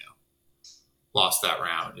like lost that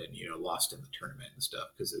round and lost in the tournament and stuff,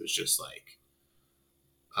 because it was just like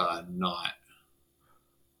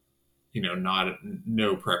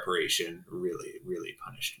no preparation really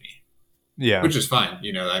punished me. Yeah, which is fine.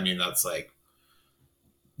 I mean, that's like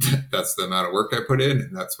that's the amount of work I put in,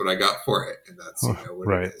 and that's what I got for it, and that's what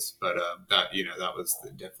right. it is. But that was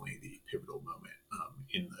definitely the pivotal moment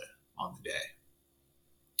on the day.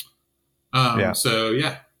 Yeah. So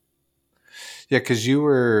yeah. Yeah, because you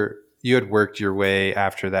had worked your way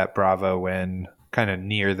after that Bravo win kind of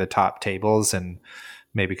near the top tables and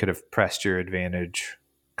maybe could have pressed your advantage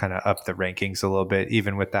kind of up the rankings a little bit,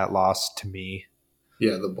 even with that loss to me.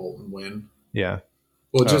 Yeah, the Bolton win. Yeah.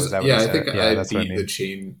 Well, Oh, is just that what yeah, you I said? think Yeah, I that's what I beat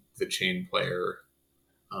mean. the chain player.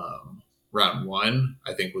 Round one,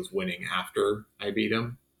 I think, was winning after I beat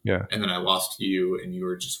him. Yeah. And then I lost to you, and you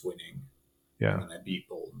were just winning. Yeah. And then I beat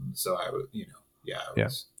Bolton, so I was, I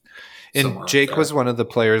was And somewhere up Jake there. was one of the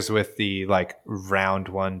players with the like round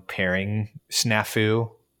one pairing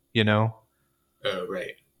snafu, you know? Oh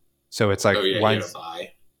right. So it's like He had a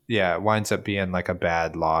bye. Yeah, it winds up being like a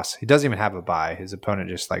bad loss. He doesn't even have a bye. His opponent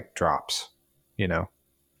just like drops,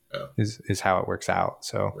 is how it works out.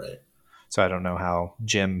 So Right. So I don't know how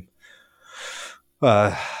Jim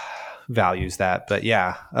values that, but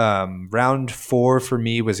yeah. Round 4 for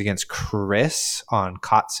me was against Chris on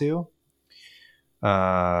Katsu.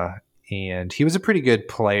 And he was a pretty good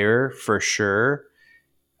player for sure.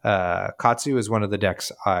 Katsu is one of the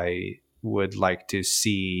decks I would like to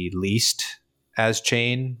see least as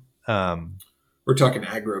chain. We're talking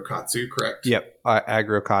aggro Katsu, correct? Yep,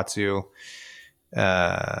 aggro Katsu.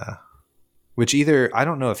 Which either I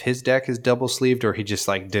don't know if his deck is double sleeved or he just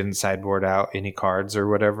like didn't sideboard out any cards or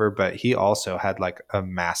whatever, but he also had like a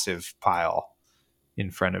massive pile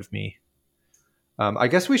in front of me. I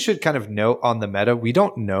guess we should kind of note on the meta. We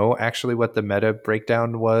don't know actually what the meta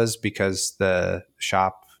breakdown was because the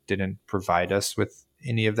shop didn't provide us with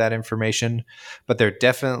any of that information, but there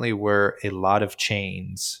definitely were a lot of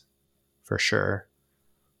chains for sure.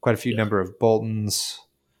 Quite a few number of Boltons.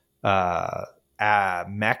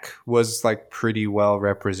 Mech was like pretty well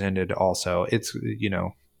represented also. It's,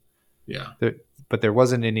 but there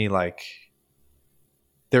wasn't any like,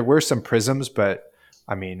 there were some prisms, but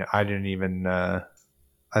I mean, I didn't even,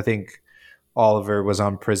 I think Oliver was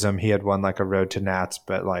on Prism. He had won like a road to Nats,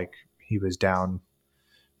 but like he was down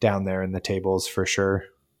there in the tables for sure.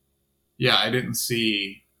 Yeah, I didn't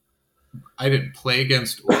play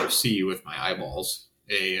against or see with my eyeballs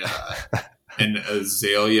an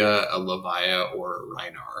Azalea, a Levia, or a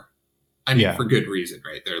Rhinar. I mean, for good reason,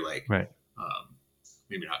 right? They're like,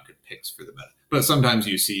 maybe not good picks for the meta, but sometimes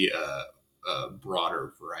you see a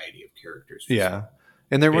broader variety of characters. Yeah.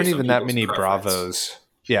 And there weren't even that many Bravos.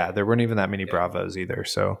 Yeah, there weren't even that many Bravos either.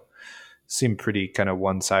 So seemed pretty kind of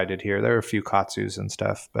one-sided here. There were a few Katsus and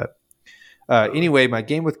stuff. But anyway, my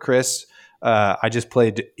game with Chris, I just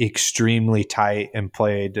played extremely tight and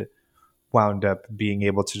wound up being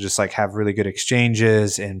able to just like have really good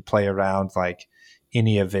exchanges and play around like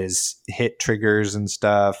any of his hit triggers and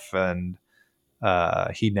stuff. And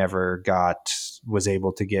he never was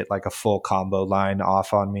able to get like a full combo line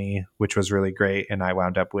off on me, which was really great. And I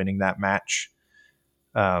wound up winning that match.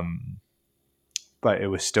 But it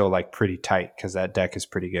was still like pretty tight because that deck is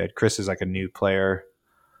pretty good. Chris is like a new player,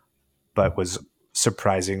 but was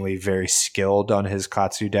surprisingly very skilled on his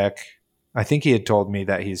Katsu deck. I think he had told me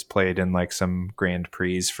that he's played in like some Grand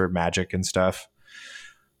Prix for Magic and stuff.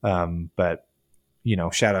 But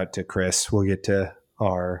shout out to Chris. We'll get to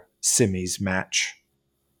our semis match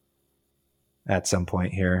at some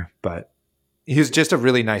point here, but he was just a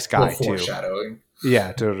really nice guy too. Foreshadowing.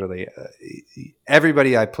 Yeah, totally.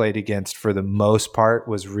 Everybody I played against for the most part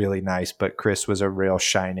was really nice, but Chris was a real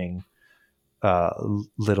shining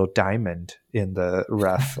little diamond in the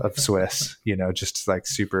rough of Swiss, just like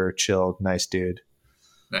super chilled, nice dude.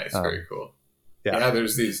 Nice. Very cool. Yeah.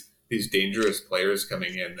 There's these dangerous players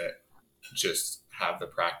coming in that just have the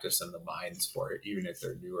practice and the minds for it, even if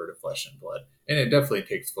they're newer to Flesh and Blood. And it definitely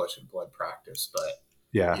takes Flesh and Blood practice, but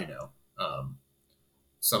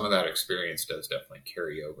some of that experience does definitely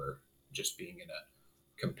carry over just being in a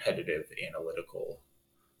competitive, analytical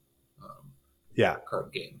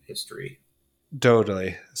card game history.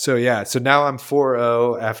 Totally. So now I'm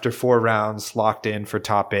 4-0 after 4 rounds, locked in for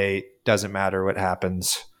top 8. Doesn't matter what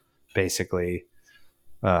happens, basically.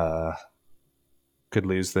 Could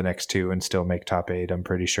lose the next 2 and still make top 8, I'm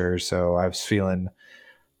pretty sure. So I was feeling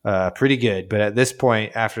pretty good. But at this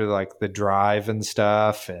point, after like the drive and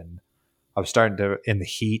stuff, and I was starting to, in the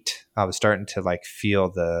heat, I was starting to like feel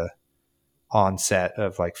the onset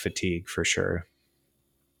of like fatigue for sure.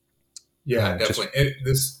 Yeah, definitely.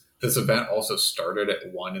 This event also started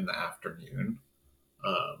at 1 p.m.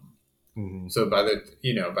 So by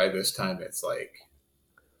this time it's like,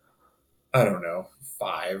 I don't know,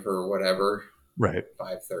 5 or whatever. Right.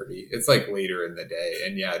 5:30. It's like later in the day.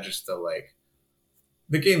 And just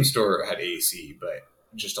the game store had AC, but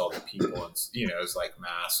just all the people and, it's like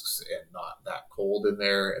masks and not that cold in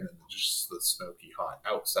there. And then just the smoky hot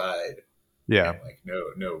outside. Yeah. and like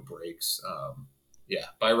no breaks.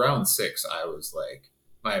 By round 6, I was like,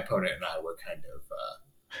 my opponent and I were kind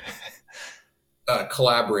of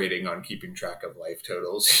collaborating on keeping track of life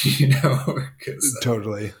totals, because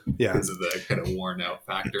Totally. Yeah. because of the kind of worn out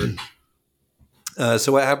factor.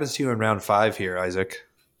 So what happens to you in round 5 here, Isaac?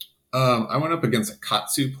 I went up against a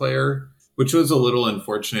Katsu player, which was a little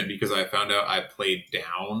unfortunate because I found out I played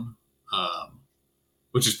down,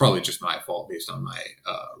 which is probably just my fault based on my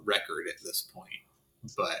record at this point.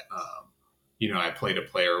 But, I played a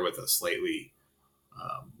player with a slightly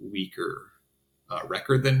weaker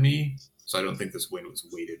record than me. So I don't think this win was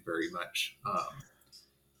weighted very much.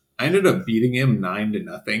 I ended up beating him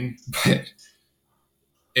 9-0,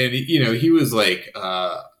 he was like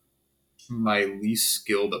my least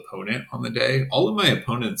skilled opponent on the day. All of my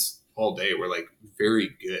opponents all day were like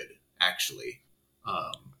very good, actually.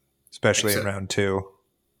 Especially in round 2.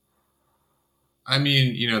 I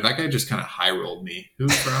mean, that guy just kind of high rolled me. Who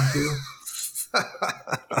was round 2?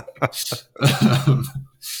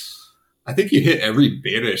 I think you hit every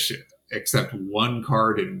banish except one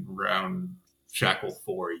card in round Shackle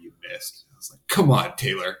 4 you missed. I was like, come on,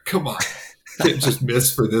 Taylor, come on. You can't just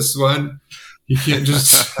miss for this one. You can't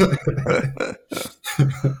just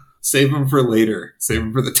save them for later. Save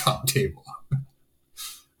them for the top table.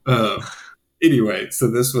 Anyway, so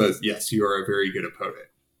this was, yes, you are a very good opponent.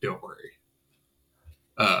 Don't worry.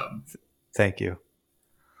 Thank you.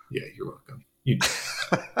 Yeah, you're welcome.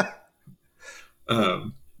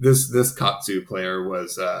 This Katsu player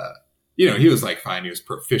was, he was like fine. He was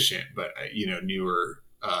proficient, but newer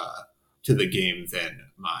to the game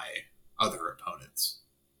than my other opponents,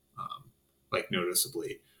 like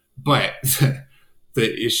noticeably. But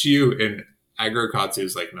the issue in Aggro Katsu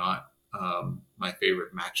is like not my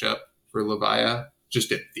favorite matchup for Levaya,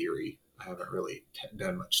 just in theory. I haven't really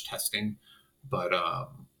done much testing, but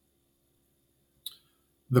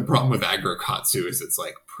the problem with Aggro Katsu is it's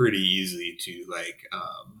like pretty easy to like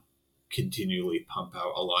continually pump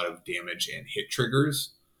out a lot of damage and hit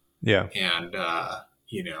triggers. Yeah. And,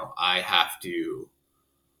 I have to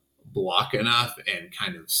block enough and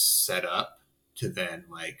kind of set up to then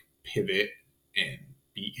like pivot and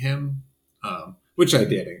beat him, which I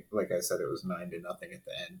did. Like I said, it was 9-0 at the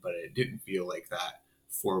end, but it didn't feel like that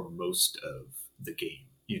for most of the game.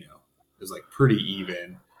 It was like pretty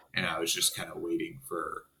even, and I was just kind of waiting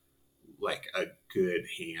for like a good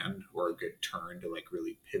hand or a good turn to like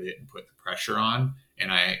really pivot and put the pressure on.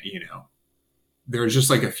 And there was just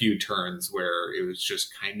like a few turns where it was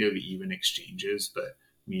just kind of even exchanges, but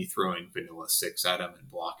me throwing vanilla 6 at him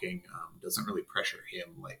and blocking doesn't really pressure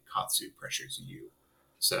him like Katsu pressures you.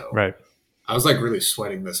 So right. I was like really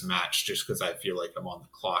sweating this match just because I feel like I'm on the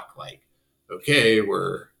clock. Like, okay,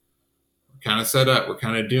 we're kind of set up. We're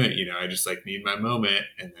kind of doing it. I just like need my moment.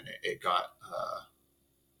 And then it got,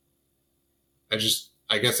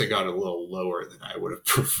 I guess it got a little lower than I would have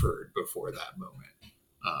preferred before that moment.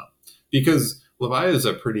 Because Levaya is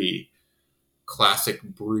a pretty classic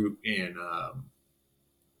brute in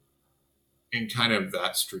kind of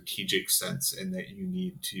that strategic sense, in that you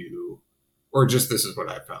need to, or just this is what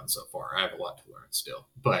I've found so far. I have a lot to learn still,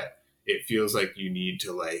 but it feels like you need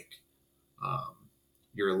to like,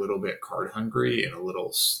 you're a little bit card hungry and a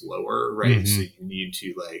little slower, right? Mm-hmm. So you need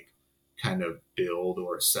to like kind of build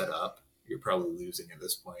or set up. You're probably losing at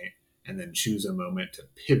this point, and then choose a moment to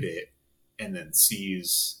pivot and then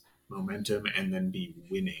seize momentum and then be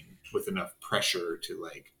winning with enough pressure to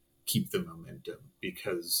like keep the momentum,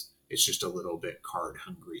 because it's just a little bit card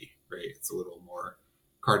hungry, right? It's a little more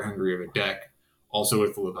card hungry of a deck. Also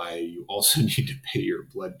with Levaya, you also need to pay your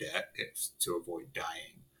blood debt to avoid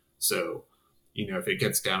dying. So, if it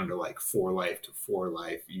gets down to like 4 life to 4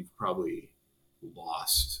 life, you've probably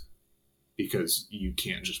lost, because you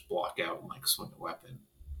can't just block out and like swing a weapon.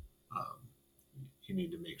 You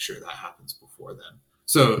need to make sure that happens before then.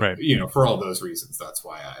 So, right. For all those reasons, that's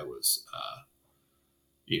why I was,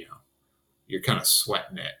 you're kind of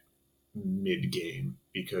sweating it mid game,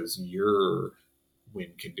 because your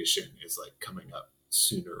win condition is like coming up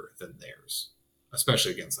sooner than theirs,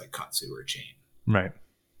 especially against like Katsu or Chain. Right.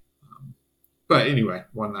 But anyway,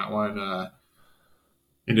 won that one.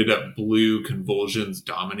 Ended up blue convulsions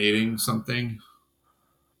dominating something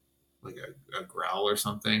like a growl or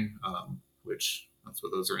something, which that's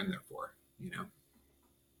what those are in there for,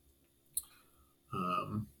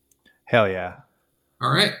 Hell yeah.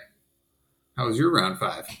 All right. How was your round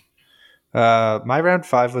 5? My round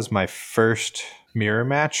 5 was my first mirror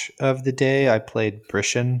match of the day. I played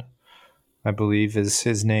Brishan, I believe is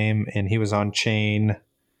his name, and he was on Chain.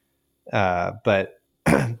 But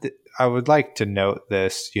I would like to note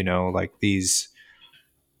this, like these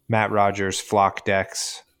Matt Rogers flock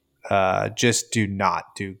decks just do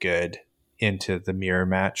not do good into the mirror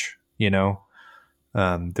match. The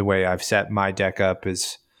way I've set my deck up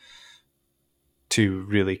is to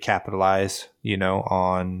really capitalize,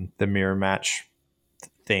 on the mirror match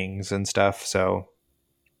things and stuff. So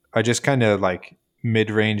I just kind of like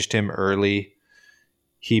mid-ranged him early.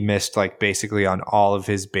 He missed like basically on all of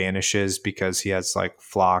his banishes because he has like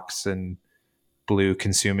flocks and blue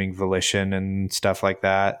consuming volition and stuff like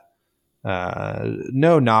that.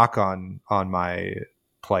 No knock on my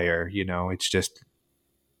player, it's just,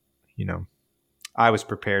 I was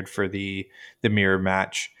prepared for the mirror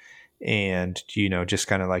match and, just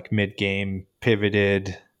kind of like mid game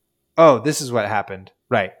pivoted. Oh, this is what happened.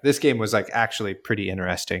 Right. This game was like actually pretty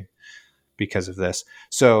interesting because of this.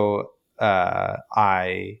 So,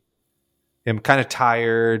 I am kind of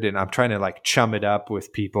tired and I'm trying to like chum it up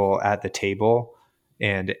with people at the table.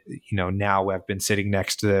 And, now I've been sitting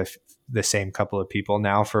next to the same couple of people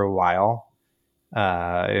now for a while.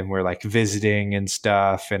 And we're like visiting and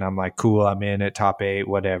stuff. And I'm like, cool, I'm in at top 8,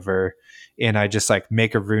 whatever. And I just like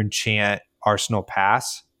make a rune chant Arsenal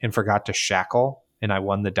pass and forgot to shackle. And I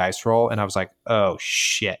won the dice roll. And I was like, oh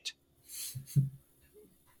shit.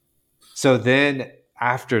 So then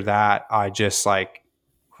after that, I just like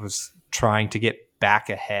was trying to get back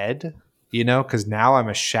ahead, because now I'm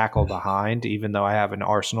a shackle behind, even though I have an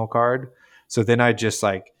Arsenal card. So then I just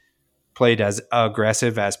like played as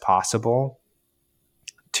aggressive as possible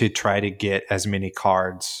to try to get as many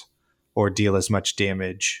cards or deal as much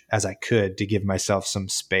damage as I could to give myself some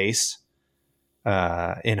space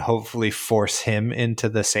and hopefully force him into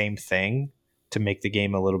the same thing to make the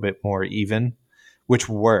game a little bit more even, which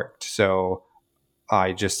worked. So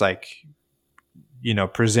I just like,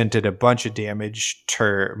 presented a bunch of damage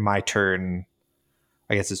my turn.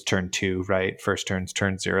 I guess it's turn 2, right? First turn's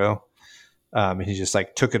turn 0. And he just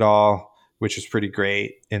like took it all, which was pretty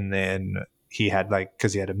great. And then he had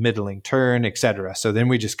because he had a middling turn, etc. So then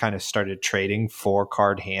we just kind of started trading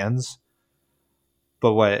 4-card hands.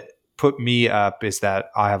 But what put me up is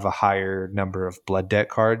that I have a higher number of blood debt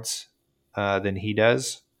cards than he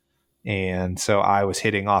does. And so I was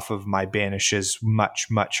hitting off of my banishes much,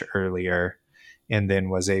 much earlier and then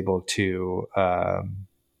was able to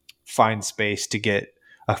find space to get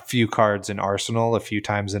a few cards in Arsenal a few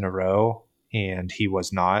times in a row. And he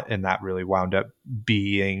was not. And that really wound up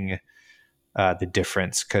being the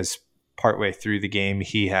difference because partway through the game,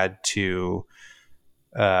 he had to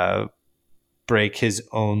break his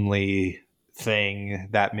only thing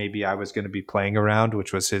that maybe I was going to be playing around,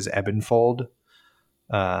 which was his Ebonfold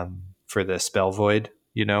for the Spell Void,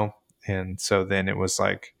 And so then it was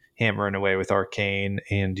like hammering away with Arcane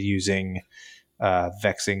and using not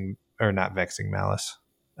Vexing Malice,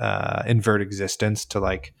 Invert Existence to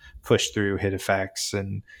like push through hit effects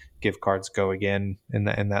and give cards go again and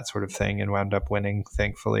that sort of thing, and wound up winning,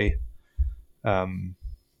 thankfully. But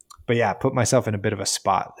yeah, put myself in a bit of a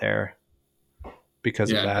spot there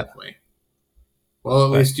because of that. Definitely. Well,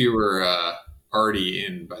 at least you were already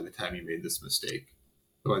in by the time you made this mistake.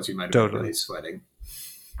 Otherwise, you might have been really sweating.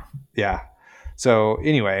 Yeah. So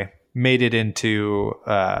anyway, made it into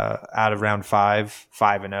out of round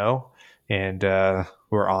 5-0, and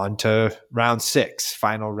we're on to round 6,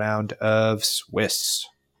 final round of Swiss.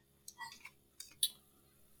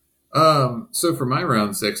 So for my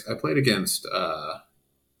round 6, I played against a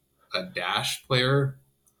Dash player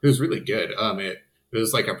who was really good. It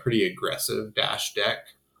was like a pretty aggressive Dash deck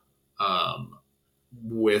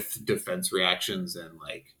with defense reactions, and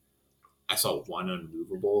like I saw one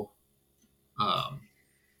unmovable.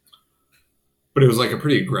 But it was like a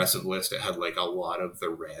pretty aggressive list. It had like a lot of the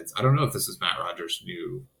reds. I don't know if this is Matt Rogers'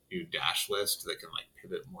 new Dash list that can like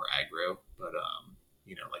pivot more aggro, but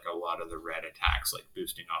like a lot of the red attacks, like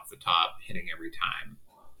boosting off the top, hitting every time,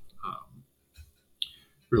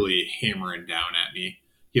 really hammering down at me.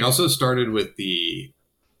 He also started with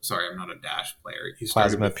sorry, I'm not a Dash player. He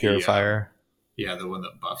started Plasma with Purifier. The one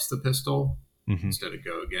that buffs the pistol instead of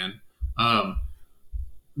go again.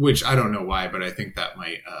 Which I don't know why, but I think that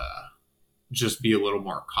might just be a little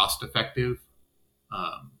more cost effective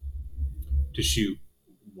to shoot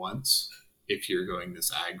once if you're going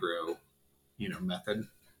this aggro, method.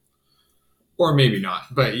 Or maybe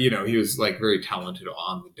not, but he was like very talented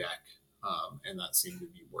on the deck, and that seemed to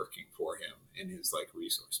be working for him in his like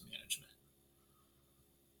resource management.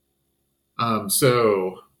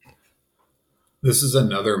 So this is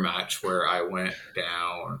another match where I went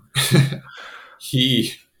down.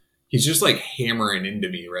 He's just like hammering into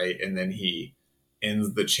me, right? And then he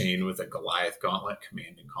ends the chain with a Goliath Gauntlet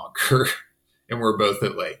Command and Conquer. And we're both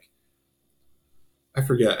at like, I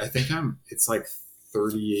forget, I think it's like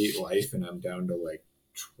 38 life, and I'm down to like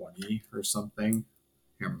 20 or something.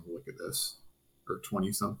 Here, I'm gonna look at this, or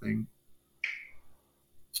 20 something.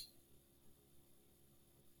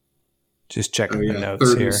 Just checking the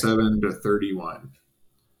notes 37 here. To 31,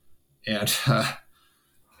 and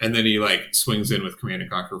then he like swings in with Command and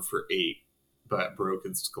Conquer for 8, but broke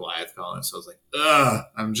its Goliath Gauntlet. So I was like, ugh,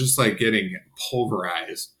 I'm just like getting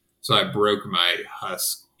pulverized. So I broke my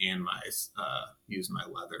husk and my used my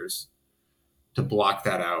leathers to block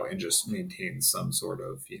that out and just maintain some sort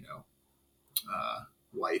of,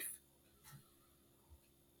 life.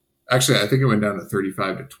 Actually, I think it went down to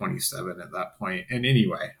 35 to 27 at that point. And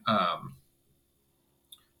anyway,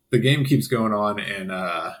 the game keeps going on, and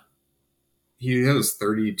he has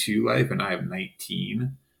 32 life and I have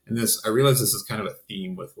 19. And I realize this is kind of a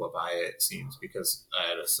theme with Leviah, it seems, because I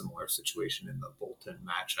had a similar situation in the Bolton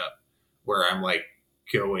matchup where I'm like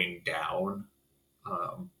going down,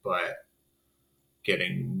 but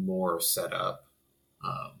getting more set up,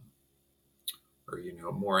 or,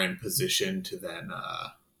 more in position to then,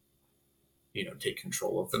 take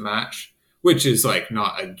control of the match, which is like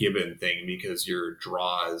not a given thing because your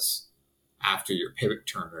draws after your pivot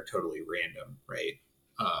turn are totally random, right?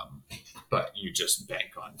 But you just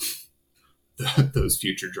bank on those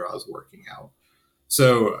future draws working out.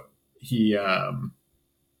 So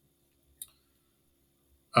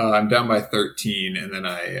I'm down by 13, and then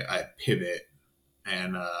I pivot,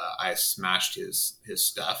 and I smashed his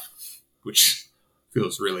stuff, which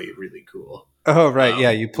feels really, really cool. Oh, right.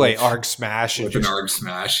 Yeah, you play Arg Smash. With an Arg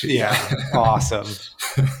Smash. Yeah, awesome.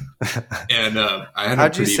 And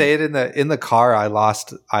how'd you say it in the car? I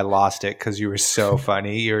lost it because you were so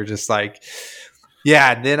funny. You were just like,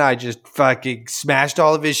 yeah, and then I just fucking smashed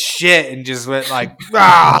all of his shit and just went like,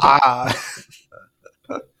 ah.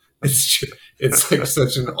 It's like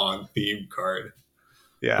such an on-theme card.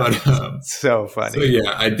 Yeah, but so funny. So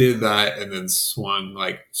yeah, I did that and then swung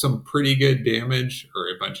like some pretty good damage, or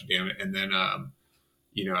a bunch of damage, and then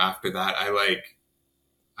after that I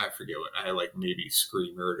forget what I maybe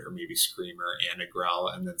Screamer or maybe Screamer and a Growl,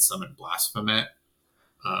 and then summoned Blasphemet,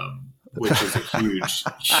 which is a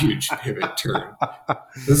huge pivot turn.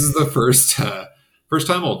 This is the first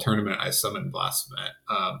time all tournament I summoned Blasphemet.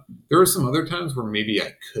 There were some other times where maybe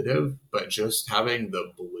I could have, but just having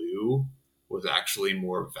the blue was actually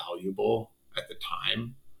more valuable at the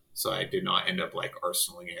time. So I did not end up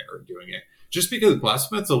arsenaling it or doing it. Just because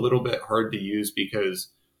Blasphemet's a little bit hard to use because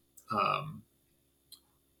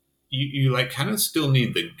you kind of still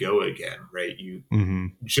need the go again, right? You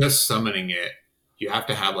just summoning it, you have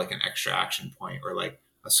to have an extra action point or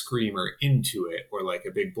a Screamer into it or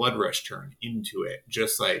a big Blood Rush turn into it.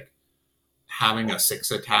 Just having a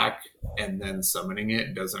 6 attack and then summoning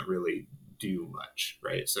it doesn't really do much,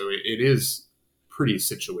 right? So it is pretty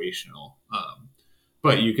situational.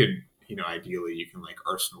 But you could, ideally you can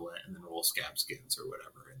arsenal it and then roll Scab Skins or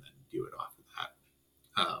whatever and then do it off of that.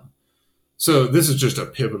 So this is just a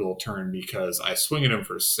pivotal turn because I swing at him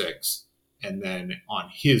for 6, and then on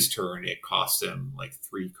his turn it costs him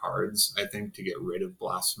 3 cards, I think, to get rid of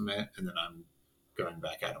Blasphemet, and then I'm going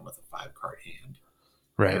back at him with a 5-card hand.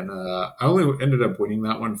 Right. And I only ended up winning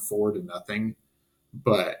that one 4-0,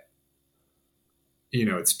 but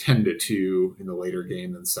it's 10-2 in the later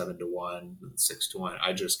game, then 7-1, then 6-1.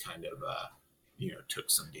 I just kind of took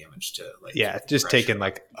some damage to just taking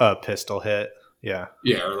a pistol hit. Yeah.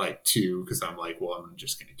 Yeah, or 2, because I'm well, I'm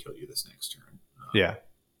just going to kill you this next turn. Yeah.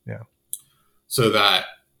 So that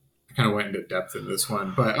I kind of went into depth in this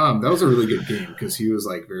one, but that was a really good game because he was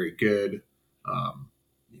very good,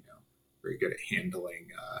 very good at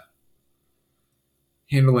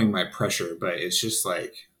handling my pressure. But it's just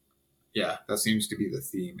that seems to be the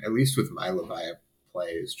theme, at least with my Leviah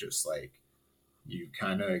play, is just you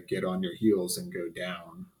kind of get on your heels and go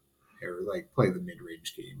down, or play the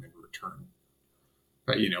mid-range game and return.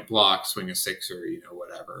 But block, swing a 6 or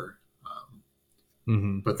whatever.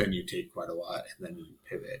 But then you take quite a lot, and then you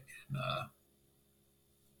pivot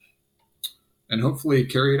and hopefully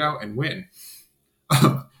carry it out and win.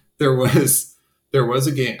 There was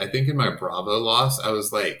a game, I think in my Bravo loss, I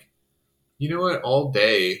was you know what, all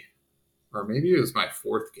day, or maybe it was my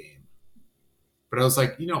 4th game, but I was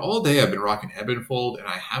all day I've been rocking Ebonfold, and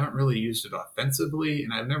I haven't really used it offensively,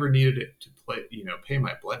 and I've never needed it to play, pay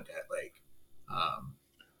my blood debt.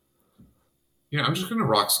 I'm just going to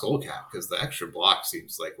rock Skullcap because the extra block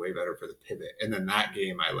seems way better for the pivot. And then that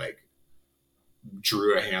game, I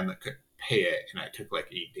drew a hand that could pay it, and I took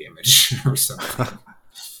 8 damage or something.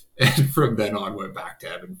 And from then on, went back to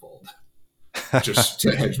Ebonfold just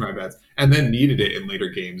to hedge my bets, and then needed it in later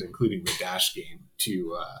games, including the Dash game,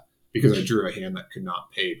 to because I drew a hand that could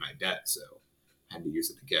not pay my debt. So had to use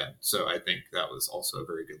it again. So I think that was also a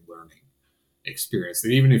very good learning experience. That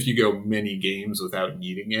even if you go many games without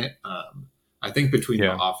needing it, I think between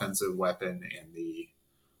the offensive weapon and the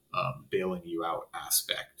bailing you out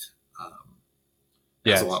aspect,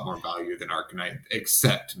 has a lot more value than Arcanine,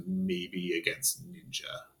 except maybe against Ninja.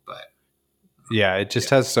 But it just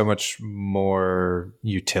has so much more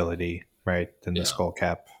utility, right, than the Skull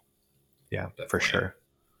Cap. Yeah, definitely. For sure.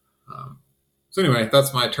 So anyway,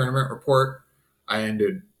 that's my tournament report. I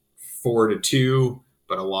ended 4-2,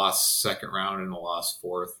 but a loss second round and a loss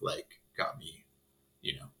fourth, got me,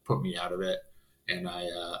 put me out of it. And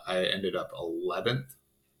I ended up 11th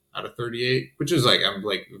out of 38, which is I'm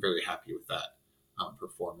very happy with that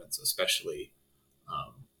performance, especially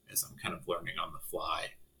as I'm kind of learning on the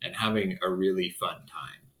fly and having a really fun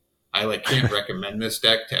time. I can't recommend this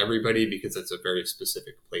deck to everybody because it's a very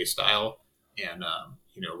specific play style and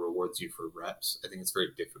rewards you for reps. I think it's very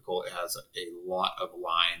difficult. It has a lot of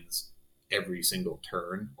lines every single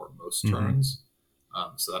turn or most turns,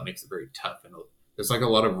 so that makes it very tough. And there's a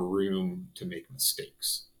lot of room to make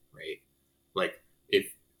mistakes, right?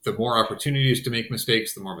 If the more opportunities to make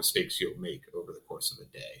mistakes, the more mistakes you'll make over the course of a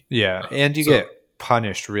day. Yeah, and you get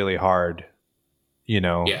punished really hard,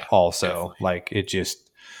 also. Definitely. It just,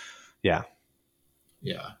 Yeah.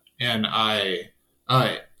 And I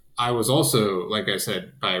was also, like I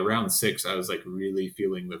said, by round 6, I was really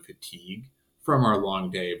feeling the fatigue from our long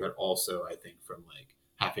day, but also I think from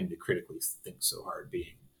having to critically think so hard,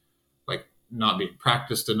 being not being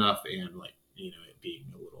practiced enough and it being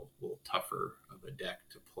a little tougher of a deck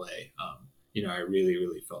to play. I really,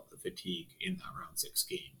 really felt the fatigue in that round 6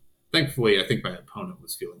 game. Thankfully, I think my opponent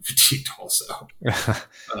was feeling fatigued also.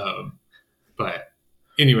 But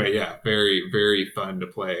anyway, very, very fun to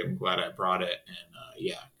play. I'm glad I brought it. And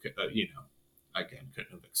again,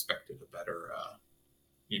 couldn't have expected a better,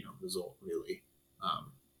 result really.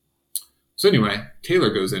 So anyway, Taylor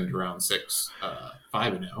goes into round 6,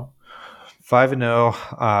 5-0.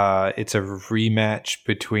 5-0. It's a rematch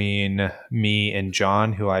between me and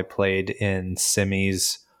John, who I played in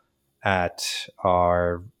semis at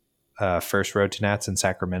our first Road to Nats in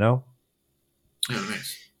Sacramento. Oh,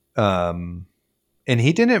 nice. And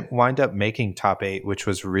he didn't wind up making top 8, which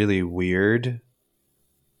was really weird.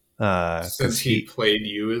 Since he played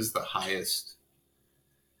you as the highest.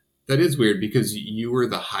 That is weird because you were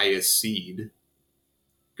the highest seed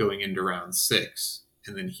going into round 6.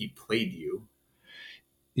 And then he played you.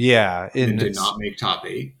 Yeah. And did not make top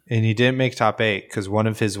 8. And he didn't make top 8 because one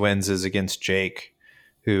of his wins is against Jake,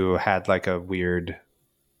 who had a weird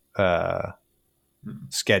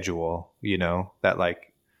schedule, that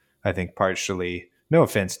I think partially, no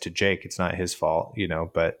offense to Jake, it's not his fault,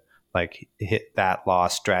 but hit that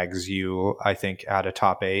loss drags you, I think, out of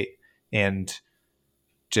top 8. And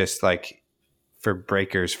just for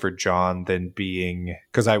breakers for John, then being,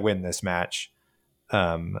 because I win this match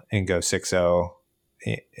and go 6-0,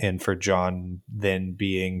 and for John then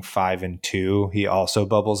being 5-2, he also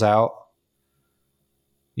bubbles out,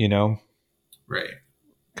 right,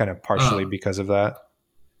 kind of partially because of that.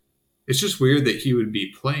 It's just weird that he would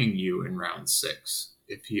be playing you in round 6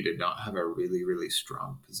 if he did not have a really, really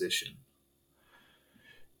strong position.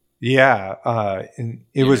 Yeah, and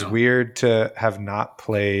it was weird to have not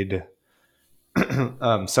played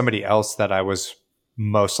somebody else that I was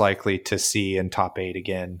most likely to see in top 8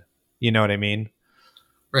 again. You know what I mean?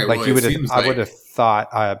 Right. I would have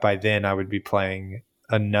thought by then I would be playing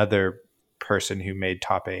another person who made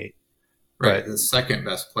top 8. Right, the second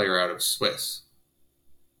best player out of Swiss.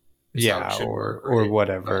 Or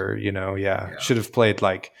whatever, Should have played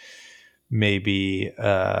maybe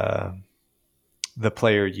the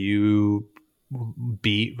player you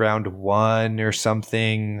beat round 1 or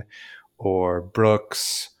something, or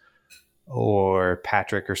Brooks or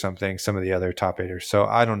Patrick or something, some of the other top 8ers. So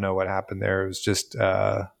I don't know what happened there. It was just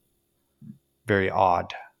very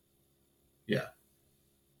odd. Yeah.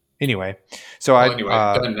 Anyway,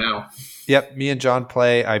 done now. Yep, me and John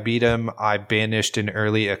play. I beat him. I banished an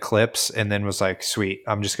early Eclipse and then was like, sweet,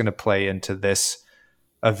 I'm just going to play into this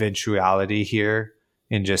eventuality here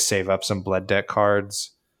and just save up some blood deck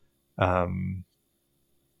cards.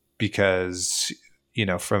 Because,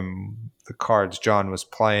 from the cards John was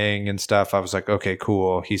playing and stuff, I was like, okay,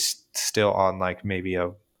 cool. He's still on maybe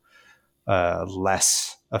a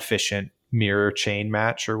less efficient mirror chain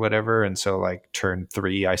match or whatever. And so turn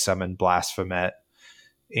 3, I summon Blasphemet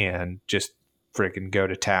and just freaking go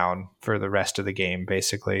to town for the rest of the game,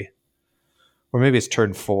 basically. Or maybe it's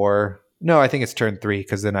turn 4. No, I think it's turn 3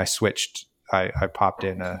 because then I switched. I popped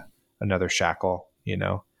in another Shackle,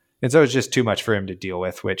 And so it was just too much for him to deal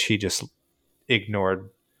with, which he just ignored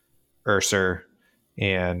Urser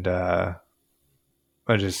and I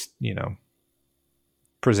just,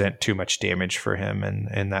 present too much damage for him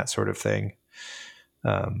and that sort of thing.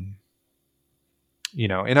 And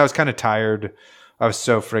I was kind of tired. I was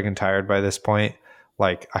so friggin' tired by this point.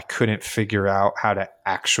 Like, I couldn't figure out how to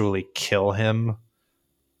actually kill him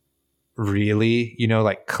really,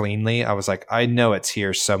 like cleanly. I was like, I know it's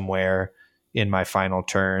here somewhere in my final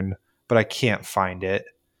turn, but I can't find it.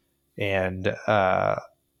 And,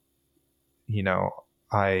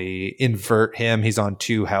 I invert him. He's on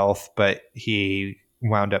 2 health, but he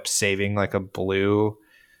wound up saving like a blue,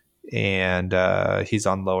 and he's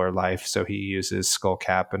on lower life, so he uses Skull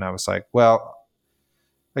Cap. And I was like, well,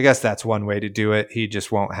 I guess that's one way to do it. He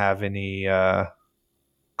just won't have any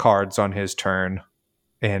cards on his turn,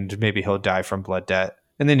 and maybe he'll die from Blood Debt.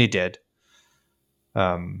 And then he did.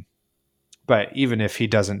 But even if he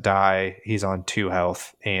doesn't die, he's on 2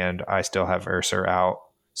 health, and I still have Ursa out.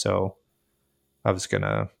 So I was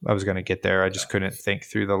gonna get there. I just couldn't think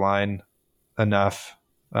through the line enough.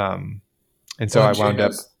 And so I wound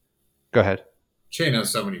up. Go ahead. Chain has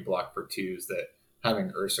so many block for 2s that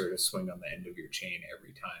having Ursa to swing on the end of your chain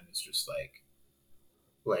every time is just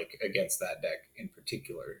like against that deck in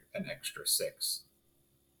particular, an extra 6,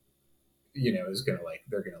 is gonna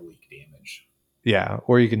they're gonna leak damage. Yeah,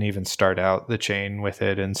 or you can even start out the chain with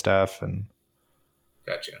it and stuff. And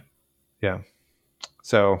gotcha. Yeah.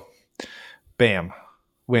 So, bam,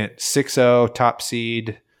 went 6-0 top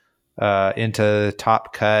seed into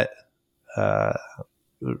top cut.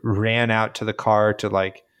 Ran out to the car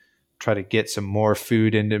to try to get some more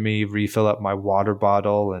food into me, refill up my water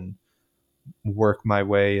bottle, and work my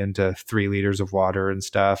way into 3 liters of water and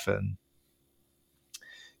stuff, and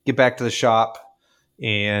get back to the shop.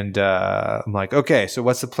 And I'm like, okay, so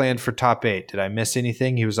what's the plan for top 8? Did I miss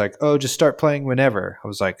anything? He was like, oh, just start playing whenever. I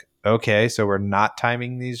was like, okay, so we're not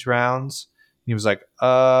timing these rounds? He was like,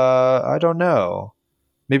 I don't know.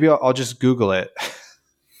 Maybe I'll just Google it.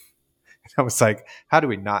 I was like, how do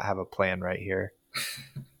we not have a plan right here?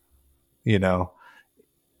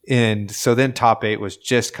 And so then top 8 was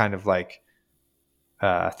just kind of like,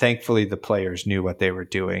 thankfully the players knew what they were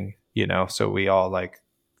doing, so we all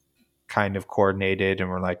kind of coordinated, and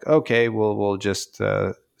we're like, okay, we'll just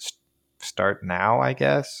start now, I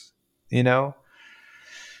guess, and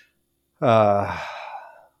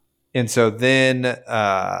so then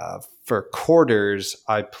for quarters,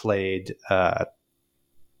 I played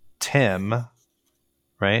Tim,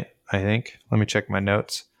 right? I think. Let me check my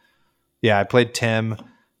notes. Yeah, I played Tim,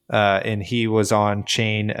 and he was on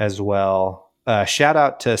chain as well. Shout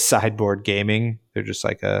out to Sideboard Gaming. They're just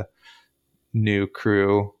like a new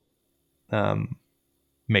crew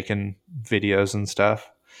making videos and stuff.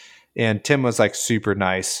 And Tim was super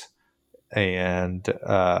nice. And,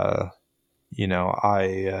 I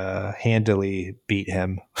handily beat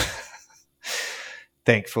him.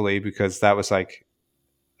 Thankfully, because that was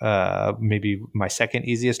maybe my second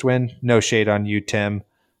easiest win. No shade on you, Tim.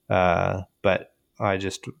 But I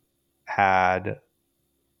just had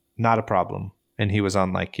not a problem. And he was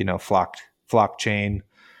on flock chain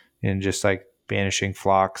and just banishing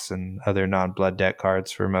flocks and other non-blood debt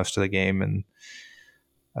cards for most of the game. And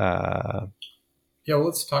yeah, well,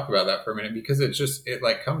 let's talk about that for a minute, because it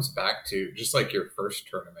comes back to just like your first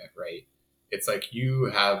tournament, right? It's like you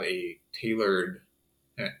have a tailored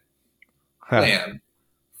plan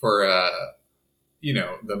for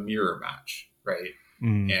the mirror match, right?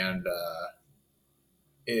 And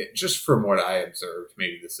it just, from what I observed,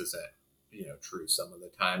 maybe this isn't true some of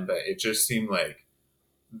the time, but it just seemed like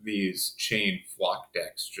these chain flock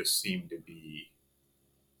decks just seem to be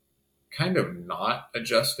kind of not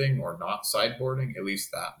adjusting or not sideboarding at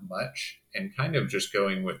least that much, and kind of just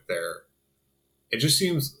going with it just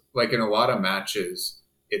seems like in a lot of matches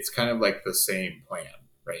it's kind of like the same plan,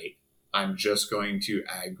 right? I'm just going to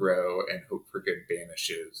aggro and hope for good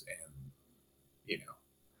banishes, and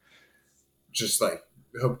just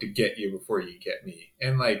hope to get you before you get me.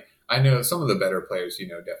 And I know some of the better players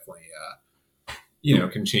definitely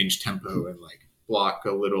can change tempo and block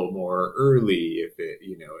a little more early if it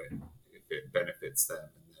if it benefits them,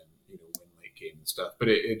 and then win late game and stuff. But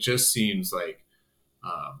it just seems like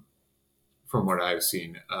from what I've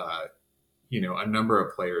seen, a number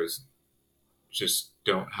of players just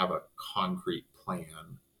don't have a concrete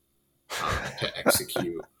plan to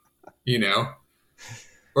execute,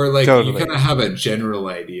 or totally. You kind of have a general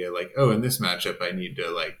idea, in this matchup I need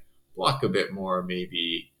to block a bit more,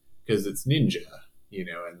 maybe because it's ninja, and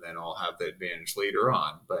then I'll have the advantage later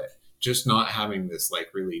on. But just not having this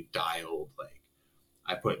really dialed,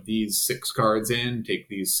 I put these 6 cards in, take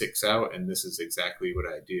these 6 out, and this is exactly what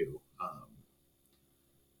I do.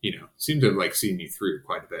 seem to have like seen me through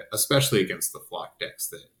quite a bit, especially against the flock decks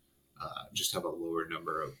that just have a lower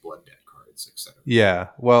number of blood debt cards, etc. Yeah.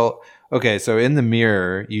 Well, okay. So in the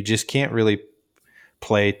mirror, you just can't really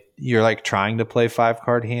play. You're like trying to play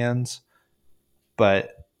 5-card hands,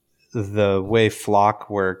 but the way flock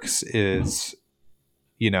works is,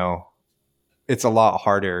 it's a lot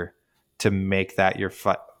harder to make that your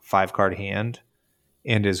 5-card hand,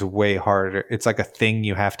 and is way harder. It's like a thing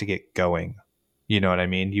you have to get going. You know what I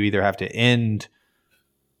mean? You either have to end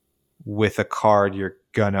with a card you're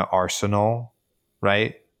gonna arsenal,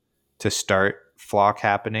 right, to start flock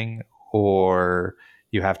happening, or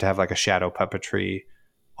you have to have like a shadow puppetry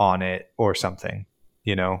on it or something,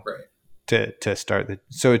 Right. to start the.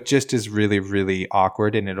 So it just is really, really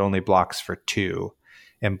awkward, and it only blocks for 2,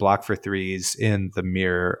 and block for 3s in the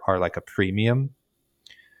mirror are like a premium.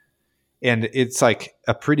 And it's like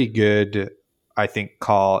a pretty good, I think,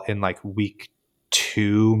 call in like week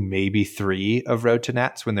 2, maybe 3 of Road to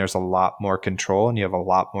Nats, when there's a lot more control and you have a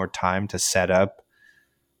lot more time to set up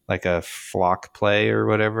like a flock play or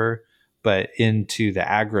whatever. But into the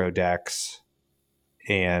aggro decks,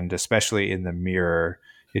 and especially in the mirror,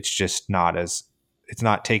 it's just it's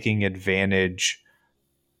not taking advantage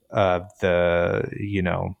of the,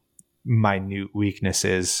 minute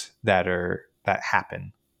weaknesses that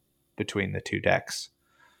happen between the 2 decks.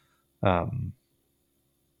 And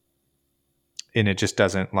it just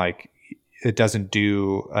doesn't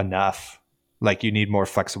do enough. Like, you need more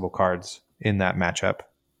flexible cards in that matchup.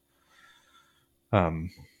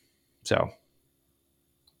 So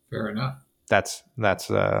fair enough. That's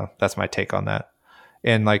my take on that.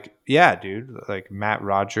 And like, yeah, dude, like Matt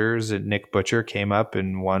Rogers and Nick Butcher came up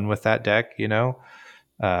and won with that deck,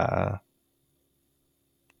 but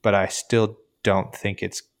I still don't think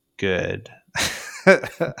it's good.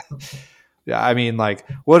 Yeah, I mean, like,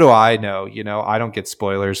 what do I know? I don't get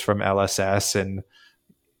spoilers from LSS, and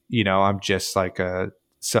I'm just like a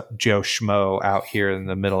Joe Schmo out here in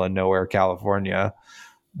the middle of nowhere, California.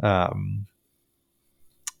 But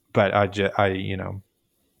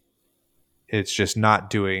it's just not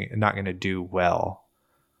going to do well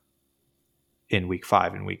in week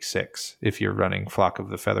 5 and week 6 if you're running Flock of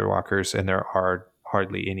the Featherwalkers and there are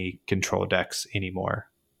hardly any control decks anymore.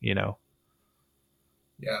 Yeah.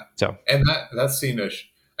 So, and that's seen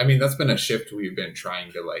that's been a shift we've been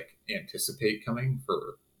trying to like anticipate coming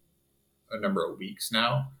for a number of weeks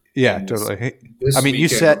now. Yeah, totally. I mean,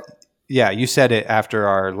 weekend, you said it after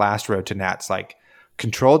our last Road to Nats, like,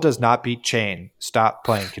 control does not beat chain. Stop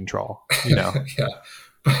playing control, Yeah.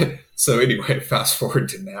 But so anyway, fast forward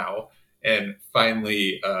to now, and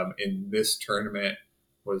finally, in this tournament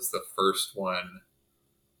was the first one.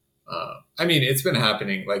 It's been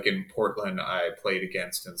happening. Like in Portland, I played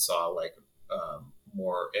against and saw like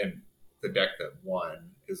more, and the deck that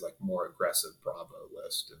won is like more aggressive Bravo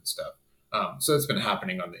list and stuff. So it's been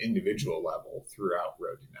happening on the individual level throughout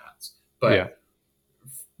Road to Nats. But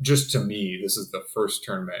just to me, this is the first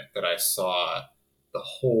tournament that I saw the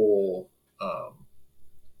whole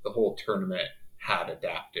tournament had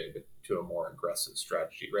adapted to a more aggressive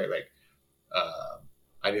strategy, right? Like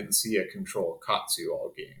I didn't see a control Katsu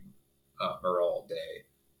all game. Or all day,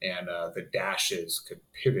 and the dashes could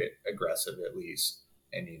pivot aggressive at least,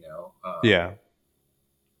 and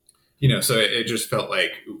so it just felt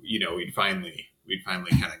like we'd finally kind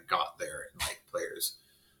of got there, and like players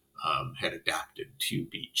had adapted to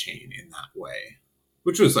beat chain in that way,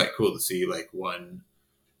 which was like cool to see. Like one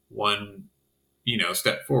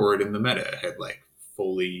step forward in the meta had like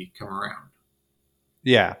fully come around.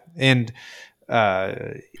 Yeah, and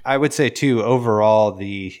I would say too, overall,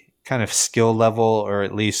 the kind of skill level, or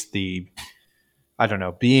at least the, I don't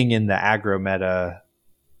know, being in the aggro meta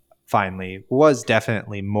finally was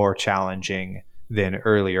definitely more challenging than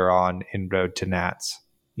earlier on in Road to Nats,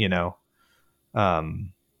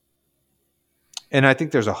 and I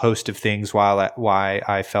think there's a host of things why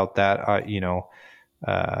I felt that,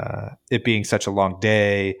 it being such a long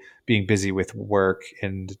day, being busy with work,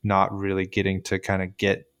 and not really getting to kind of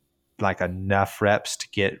get like enough reps to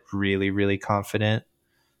get really, really confident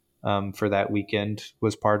for that weekend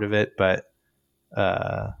was part of it. But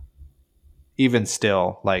even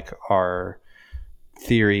still, like, our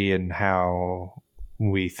theory and how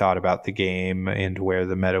we thought about the game and where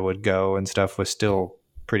the meta would go and stuff was still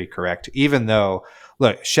pretty correct. Even though,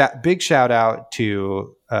 look, big shout out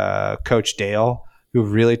to Coach Dale, who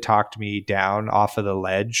really talked me down off of the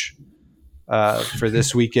ledge for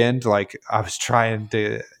this weekend. Like, I was trying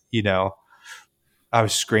to, I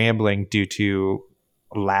was scrambling due to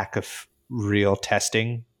lack of real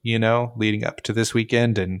testing leading up to this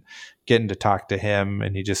weekend, and getting to talk to him,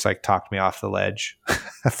 and he just like talked me off the ledge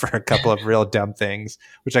for a couple of real dumb things,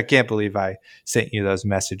 which I can't believe I sent you those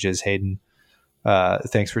messages, Hayden.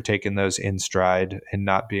 Thanks for taking those in stride and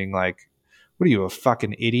not being like, what are you, a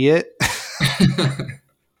fucking idiot?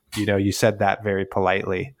 You said that very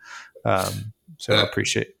politely. So I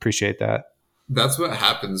appreciate that. That's what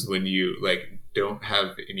happens when you like don't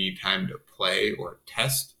have any time to play or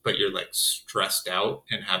test, but you're like stressed out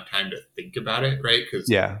and have time to think about it, right? Because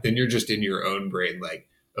then you're just in your own brain, like,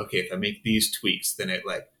 okay, if I make these tweaks, then it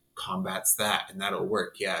like combats that, and that'll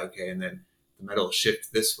work. Yeah, okay, and then the metal will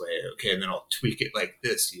shift this way. Okay, and then I'll tweak it like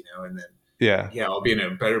this, and then I'll be in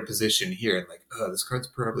a better position here, and like, oh, this card's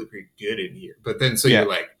probably pretty good in here. But then you're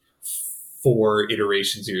like 4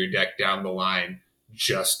 iterations of your deck down the line,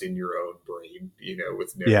 just in your own brain,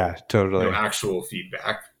 with no actual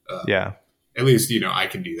feedback. At least, I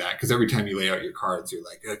can do that, because every time you lay out your cards, you're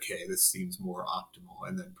like, okay, this seems more optimal.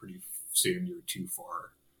 And then pretty soon you're too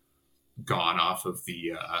far gone off of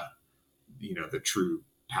the, the true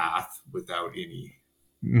path without any,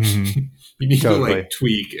 you need to like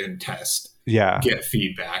tweak and test, get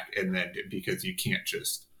feedback. And then because you can't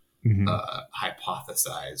just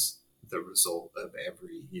hypothesize the result of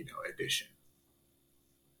every, edition.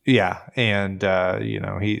 Yeah. And,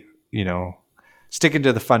 he, sticking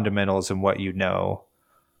to the fundamentals and what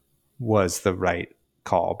was the right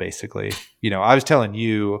call, basically. I was telling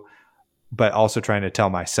you, but also trying to tell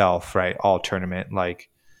myself, right, all tournament, like,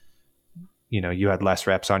 you had less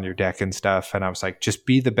reps on your deck and stuff. And I was like, just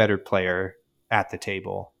be the better player at the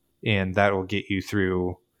table, and that will get you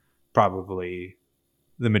through probably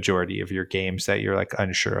the majority of your games that you're like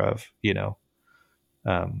unsure of,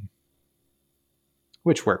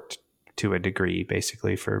 which worked to a degree,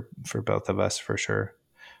 basically, for both of us, for sure.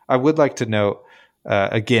 I would like to note,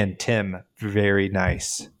 again, Tim, very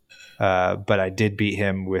nice. But I did beat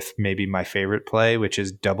him with maybe my favorite play, which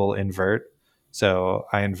is double invert. So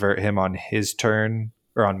I invert him on his turn,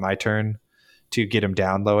 or on my turn, to get him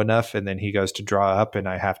down low enough. And then he goes to draw up, and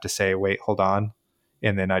I have to say, wait, hold on.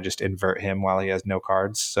 And then I just invert him while he has no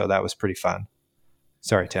cards. So that was pretty fun.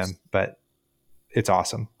 Sorry, Tim, but it's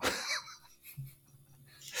awesome.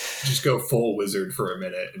 Just go full wizard for a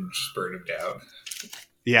minute and just burn him down.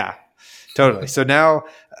 Yeah, totally. So now,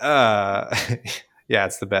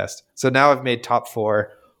 it's the best. So now I've made top 4,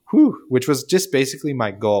 which was just basically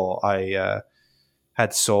my goal. I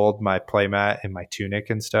had sold my playmat and my tunic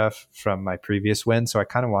and stuff from my previous win. So I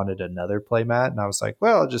kind of wanted another playmat, and I was like,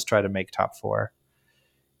 well, I'll just try to make top 4.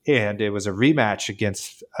 And it was a rematch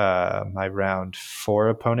against my round 4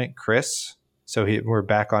 opponent, Chris. So we're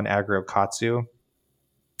back on Aggro Katsu.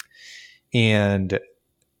 And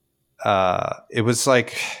it was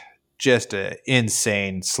like just an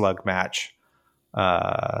insane slug match.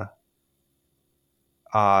 A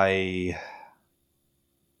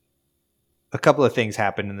couple of things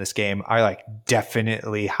happened in this game. I like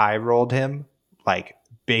definitely high rolled him, like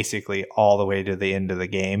basically all the way to the end of the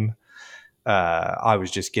game. I was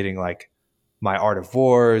just getting like my Art of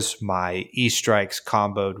Wars, my E-Strikes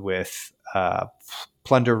comboed with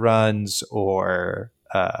Plunder Runs or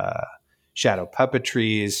Shadow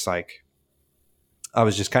Puppetries. Like, I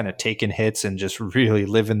was just kind of taking hits and just really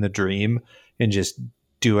living the dream and just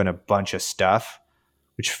doing a bunch of stuff,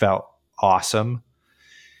 which felt awesome.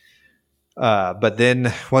 But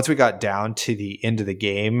then once we got down to the end of the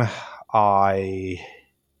game, I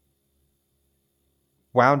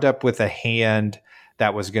wound up with a hand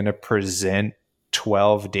that was going to present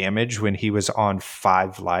 12 damage when he was on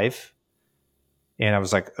 5 life. And I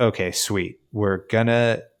was like, okay, sweet.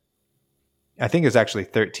 I think it was actually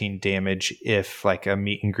 13 damage if like a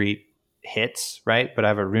meet and greet hits, right? But I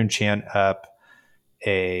have a Rune Chant up,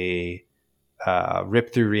 a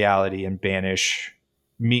Rip Through Reality and Banish,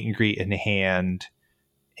 meet and greet in hand,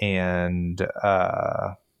 and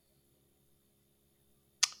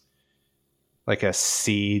like a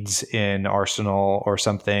Seeds in Arsenal or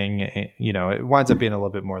something. It winds up being a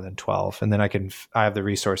little bit more than 12. And then I have the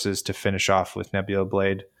resources to finish off with Nebula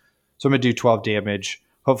Blade. So I'm going to do 12 damage,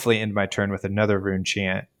 hopefully end my turn with another Rune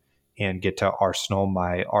Chant, and get to Arsenal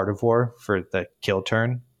my Art of War for the kill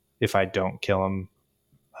turn if I don't kill him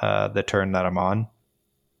the turn that I'm on.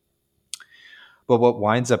 But what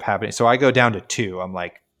winds up happening, so I go down to 2. I'm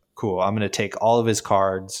like, cool, I'm going to take all of his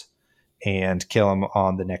cards and kill him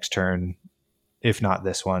on the next turn. If not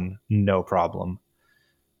this one, no problem.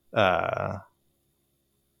 And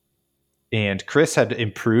Chris had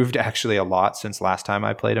improved actually a lot since last time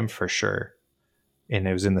I played him, for sure. And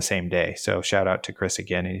it was in the same day. So shout out to Chris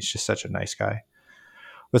again. And he's just such a nice guy.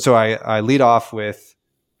 But so I lead off with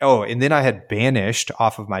Oh, and then I had banished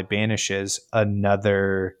off of my banishes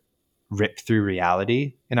another Rip Through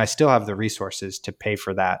Reality, and I still have the resources to pay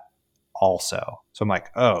for that also. So I'm like,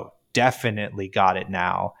 oh, definitely got it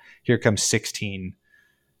now. Here comes 16,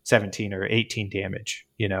 17, or 18 damage,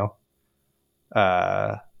 you know?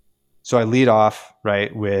 So I lead off,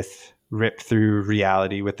 right, with Rip Through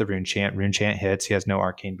Reality with the Rune Chant. Rune Chant hits. He has no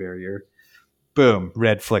arcane barrier. Boom,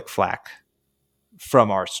 red Flick Flack from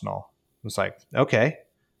Arsenal. I was like, okay,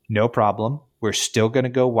 no problem. We're still going to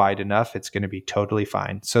go wide enough. It's going to be totally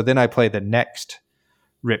fine. So then I play the next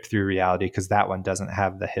Rip Through Reality because that one doesn't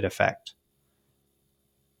have the hit effect.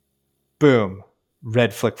 Boom,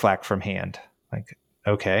 red Flick Flack from hand. Like,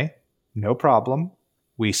 okay, no problem.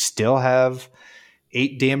 We still have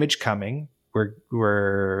 8 damage coming. We're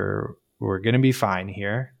going to be fine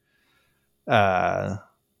here. We're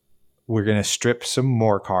going to strip some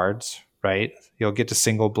more cards, right? You'll get to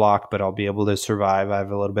single block, but I'll be able to survive. I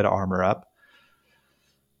have a little bit of armor up.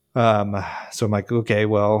 So I'm like, okay,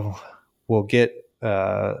 well, we'll get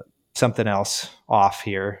something else off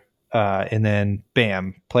here. And then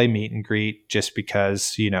bam, play meet and greet just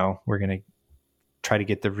because, you know, we're going to try to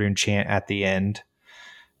get the Rune Chant at the end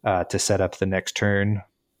to set up the next turn.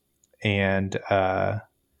 And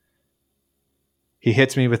he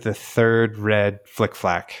hits me with the third red Flick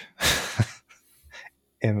Flack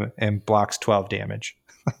and blocks 12 damage.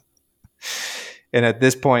 And at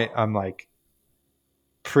this point, I'm like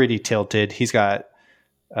pretty tilted. He's got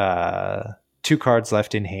 2 cards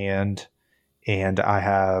left in hand, and I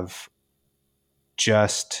have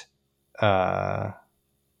just the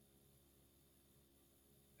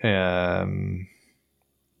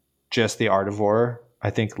Artivore,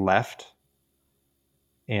 I think, left,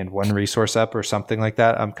 and 1 resource up or something like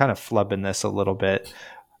that. I'm kind of flubbing this a little bit.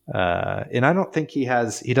 And I don't think he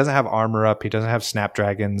doesn't have armor up. He doesn't have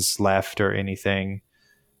Snapdragons left or anything.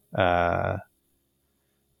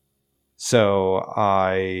 So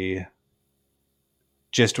I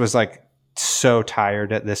just was like so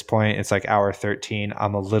tired at this point. It's like hour 13.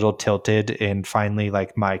 I'm a little tilted, and finally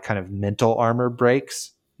like my kind of mental armor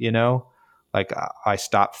breaks, you know, like I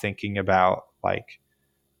stopped thinking about like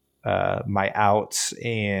my outs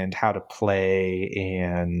and how to play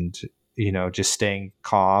and, you know, just staying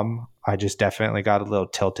calm. I just definitely got a little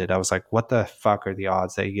tilted. I was like, what the fuck are the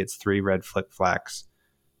odds that he gets 3 red Flick Flacks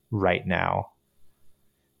right now?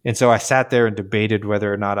 And so I sat there and debated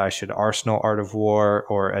whether or not I should Arsenal Art of War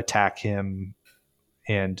or attack him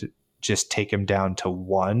and just take him down to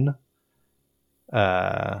 1.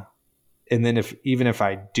 And then even if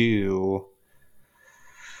I do,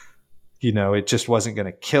 you know, it just wasn't going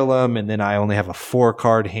to kill him. And then I only have a 4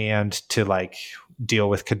 card hand to like deal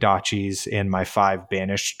with Kodachis and my 5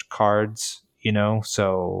 banished cards, you know?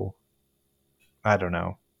 So I don't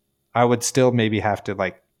know. I would still maybe have to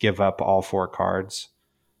like give up all 4 cards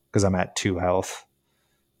because I'm at 2 health.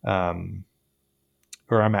 Or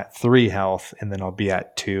I'm at 3 health and then I'll be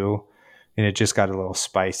at 2. And it just got a little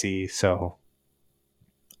spicy. So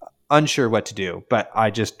unsure what to do. But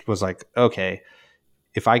I just was like, okay,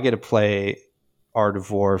 if I get to play Art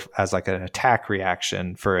of War as like an attack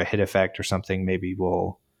reaction for a hit effect or something, maybe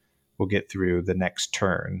we'll get through the next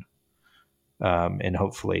turn and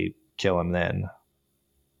hopefully kill him then.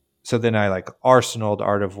 So then I like arsenaled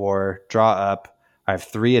Art of War, draw up. I have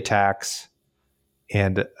 3 attacks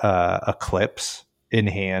and Eclipse in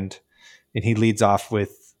hand, and he leads off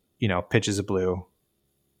with, you know, Pitches of Blue,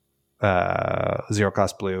 0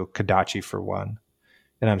 cost blue, Kodachi for 1.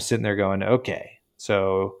 And I'm sitting there going, okay,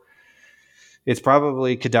 so it's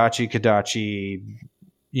probably Kodachi,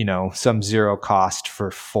 you know, some 0 cost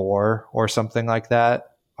for 4 or something like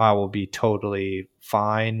that. I will be totally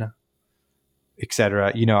fine,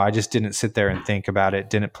 etc. You know, I just didn't sit there and think about it,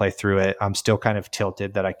 didn't play through it. I'm still kind of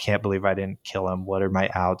tilted that I can't believe I didn't kill him. What are my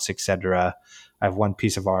outs, etc. I have 1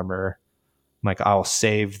 piece of armor. I'm like, I'll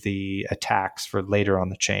save the attacks for later on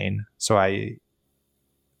the chain. So I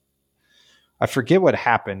forget what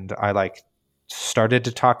happened. I like started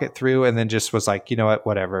to talk it through and then just was like, you know what,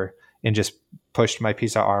 whatever. And just pushed my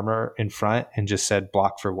piece of armor in front and just said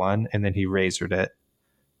block for 1. And then he razored it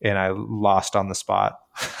and I lost on the spot,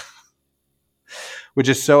 which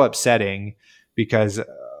is so upsetting because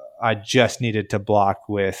I just needed to block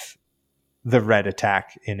with the red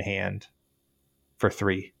attack in hand for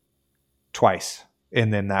 3 twice.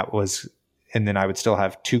 And then I would still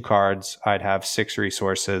have 2 cards. I'd have 6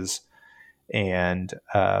 resources and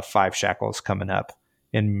 5 shackles coming up,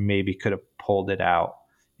 and maybe could have pulled it out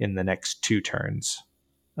in the next 2 turns.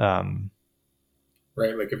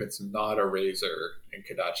 Right, like if it's not a razor and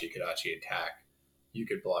Kodachi attack, you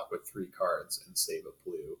could block with 3 cards and save a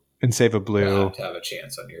blue and save a blue to have a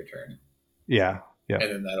chance on your turn. Yeah. And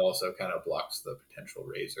then that also kind of blocks the potential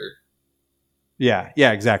razor. Yeah,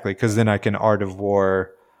 exactly. Because then I can Art of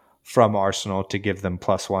War from Arsenal to give them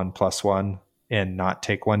 +1/+1 and not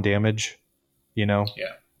take 1 damage, Yeah.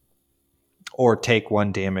 Or take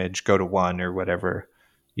 1 damage, go to 1 or whatever,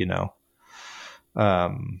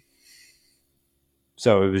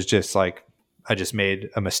 So it was just like I just made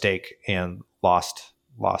a mistake and lost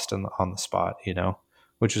on the spot,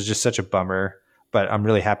 which was just such a bummer. But I'm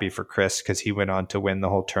really happy for Chris because he went on to win the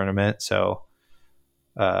whole tournament. So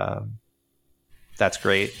that's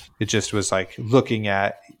great. It just was like looking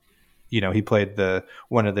at, he played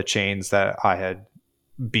one of the chains that I had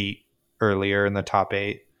beat earlier in the top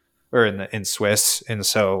 8 or in Swiss. And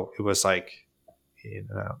so it was like,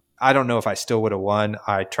 I don't know if I still would have won.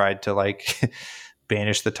 I tried to like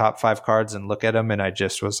banish the top 5 cards and look at them. And I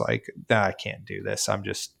just was like, nah, I can't do this. I'm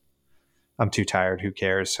too tired. Who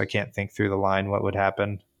cares? I can't think through the line. What would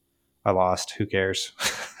happen? I lost. Who cares?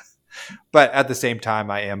 But at the same time,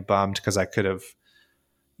 I am bummed because I could have,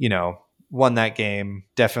 won that game.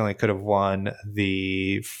 Definitely could have won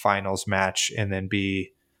the finals match and then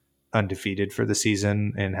be undefeated for the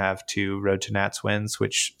season and have 2 Road to Nats wins,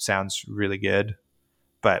 which sounds really good.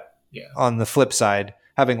 But on the flip side,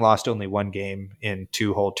 having lost only 1 game in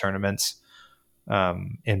 2 whole tournaments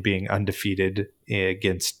and being undefeated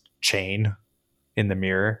against Chain in the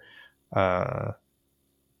mirror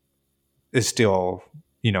is still,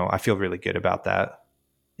 I feel really good about that.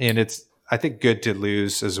 And it's, I think, good to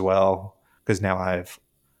lose as well because now I've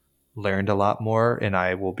learned a lot more and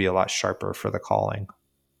I will be a lot sharper for the calling.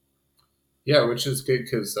 Yeah, which is good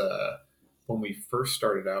because when we first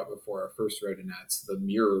started out before our first Road to Nats, the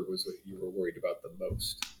mirror was what you were worried about the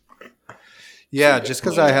most. Yeah, so just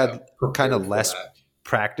because I had kind of less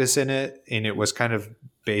practice in it, and it was kind of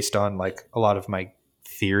based on like a lot of my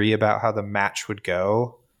theory about how the match would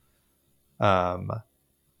go. And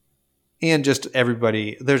just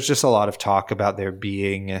everybody, there's just a lot of talk about it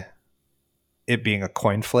being a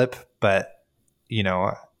coin flip, but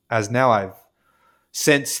as now I've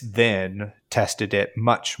since then tested it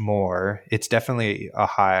much more. It's definitely a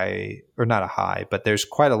high, or not a high, but there's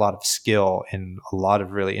quite a lot of skill and a lot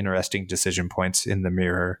of really interesting decision points in the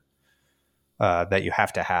mirror that you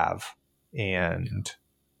have to have. And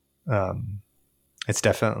it's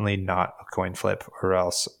definitely not a coin flip, or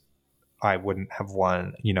else I wouldn't have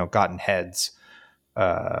won, gotten heads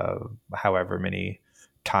however many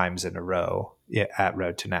times in a row at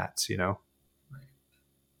Road to Nats,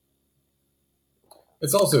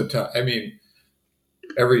 It's also tough. I mean,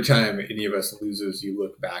 every time any of us loses, you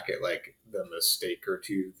look back at like the mistake or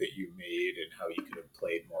two that you made and how you could have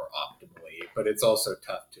played more optimally. But it's also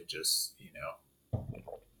tough to just,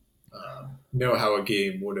 know how a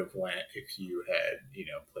game would have went if you had,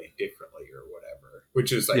 played differently or whatever,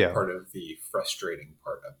 which is like part of the frustrating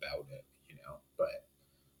part about it, But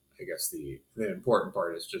I guess the important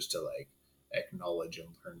part is just to like acknowledge and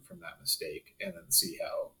learn from that mistake and then see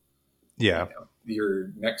how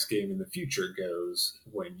your next game in the future goes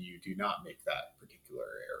when you do not make that particular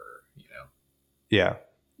error.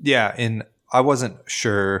 Yeah, and I wasn't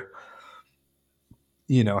sure,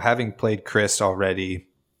 having played Chris already,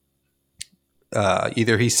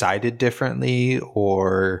 either he sided differently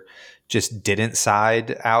or just didn't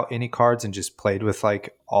side out any cards and just played with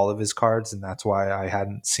like all of his cards, and that's why I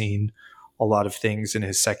hadn't seen a lot of things in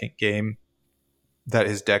his second game that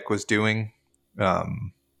his deck was doing.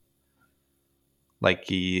 Like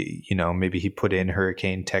he, maybe he put in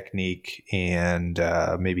Hurricane Technique, and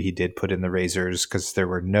maybe he did put in the Razors because there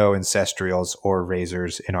were no Ancestrals or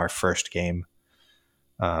Razors in our first game.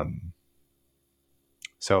 And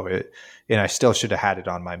I still should have had it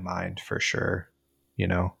on my mind for sure.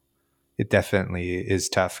 It definitely is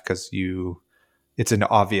tough because it's an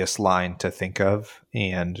obvious line to think of,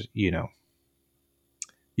 and you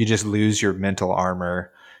just lose your mental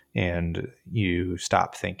armor and you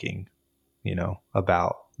stop thinking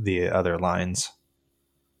about the other lines.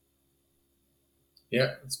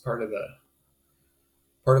 Yeah, it's part of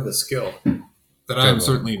the skill that I'm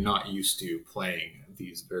certainly not used to playing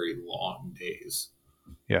these very long days.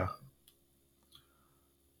 Yeah.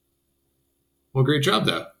 Well, great job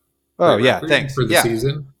though. Oh yeah, thanks for the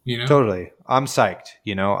season. Totally. I'm psyched.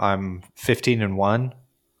 I'm 15-1,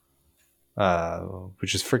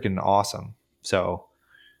 which is freaking awesome. So,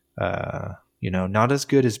 not as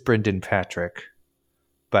good as Brendan Patrick,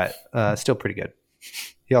 but still pretty good.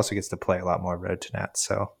 He also gets to play a lot more Road to Nats,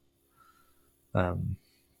 so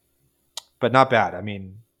but not bad. I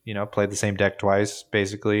mean, played the same deck twice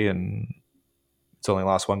basically, and it's only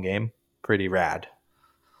lost 1 game. Pretty rad.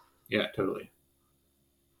 Yeah, totally.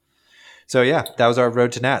 So yeah, that was our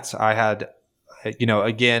road to Nats. I had,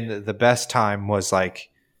 again, the best time was like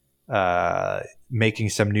making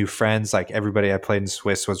some new friends. Like everybody I played in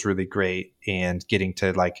Swiss was really great, and getting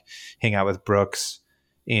to like hang out with Brooks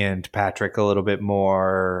and Patrick a little bit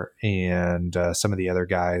more, and some of the other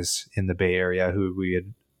guys in the Bay Area who we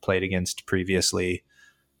had played against previously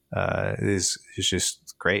is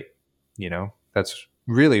just great. That's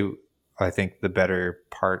really, I think, the better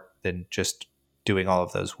part than just doing all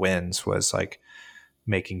of those wins was like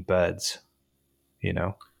making buds.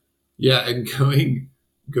 Yeah, and going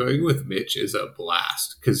with Mitch is a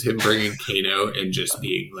blast because him bringing Kano and just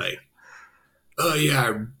being like, oh yeah,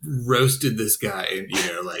 I roasted this guy,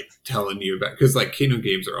 and like telling you about, because like Kano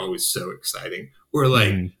games are always so exciting. Or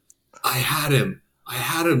like I had him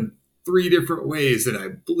 3 different ways and I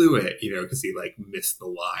blew it, because he like missed the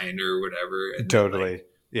line or whatever. And totally, then, like,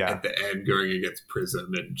 yeah. At the end, going against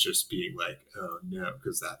Prism and just being like, oh no,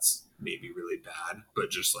 because that's maybe really bad, but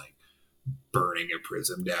just like burning a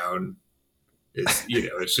Prism down is,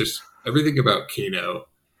 it's just everything about Kano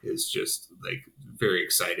is just like very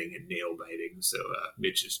exciting and nail biting. So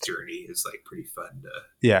Mitch's journey is like pretty fun to.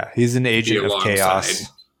 Yeah, he's an agent of chaos.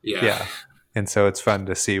 Yeah, and so it's fun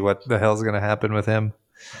to see what the hell's going to happen with him.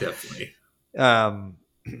 Definitely.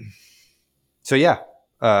 So yeah,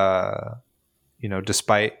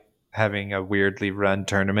 despite having a weirdly run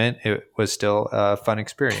tournament, it was still a fun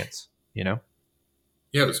experience. Yeah,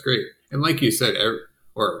 it was great, and like you said,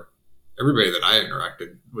 everybody that I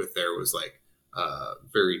interacted with there was like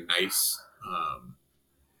very nice,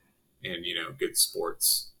 and good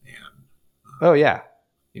sports, and oh yeah,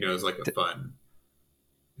 it was like a fun.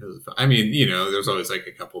 I mean, there's always like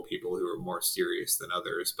a couple people who are more serious than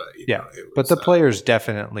others, but but the players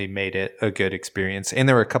definitely made it a good experience, and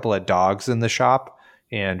there were a couple of dogs in the shop,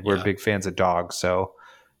 and we're big fans of dogs. So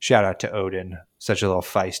shout out to Odin, such a little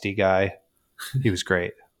feisty guy. He was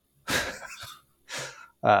great.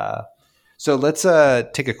 So let's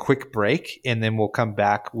take a quick break, and then we'll come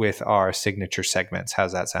back with our signature segments.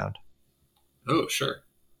 How's that sound? Oh, sure.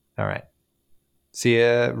 All right. See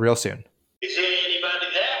you real soon. Is there anybody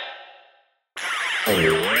there?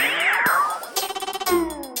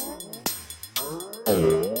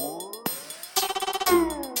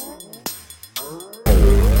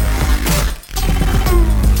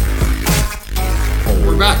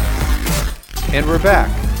 We're back. And we're back.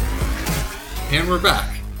 And we're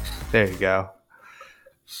back. There you go.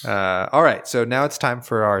 All right. So now it's time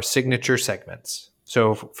for our signature segments.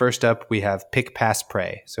 So first up, we have Pick, Pass,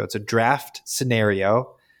 Pray. So it's a draft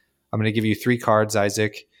scenario. I'm going to give you 3 cards,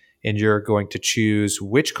 Isaac, and you're going to choose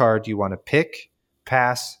which card you want to pick,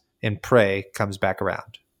 pass, and pray comes back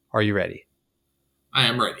around. Are you ready? I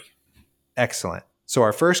am ready. Excellent. So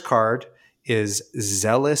our first card is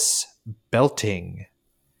Zealous Belting.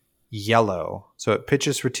 Yellow. So it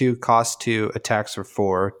pitches for 2, costs 2, attacks for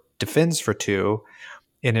 4, defends for 2,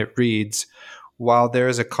 and it reads, while there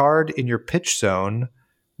is a card in your pitch zone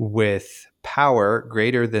with power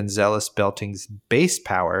greater than Zealous Belting's base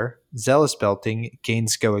power, Zealous Belting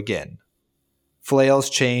gains Go Again. Flails,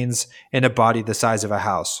 chains, and a body the size of a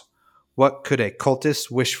house. What could a cultist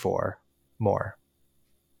wish for more?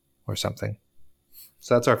 Or something.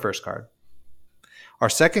 So that's our first card. Our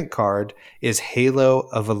second card is Halo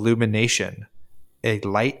of Illumination, a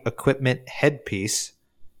light equipment headpiece.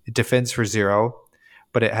 It defends for 0,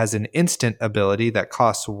 but it has an instant ability that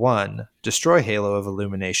costs 1. Destroy Halo of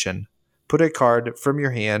Illumination. Put a card from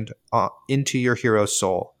your hand into your hero's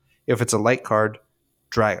soul. If it's a light card,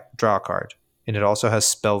 draw a card. And it also has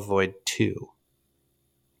Spell Void 2.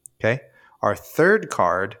 Okay. Our third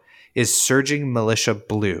card is Surging Militia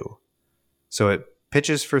Blue. So it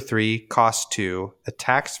pitches for 3, costs 2,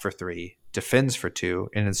 attacks for 3, defends for 2,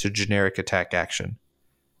 and it's a generic attack action.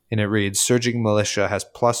 And it reads, Surging Militia has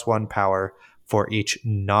 +1 power for each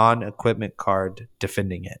non-equipment card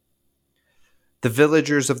defending it. The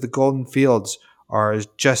villagers of the Golden Fields are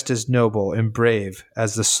just as noble and brave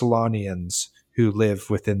as the Solonians who live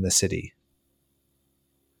within the city.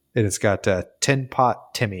 And it's got Tin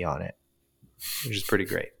Pot Timmy on it, which is pretty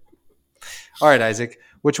great. All right, Isaac,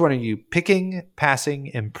 which one are you picking,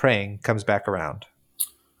 passing, and praying comes back around?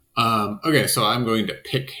 Okay, so I'm going to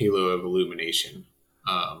pick Halo of Illumination.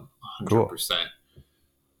 100%. Cool.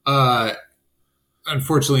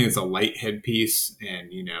 Unfortunately, it's a light headpiece,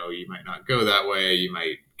 and you might not go that way. You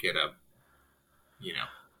might get a,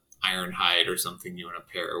 Ironhide or something you want to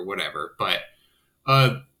pair or whatever. But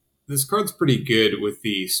this card's pretty good with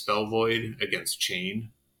the Spell Void against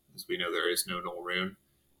Chain, as we know there is no Null Rune,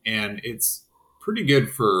 and it's pretty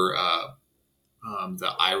good for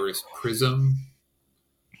the Iris Prism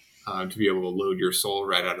to be able to load your soul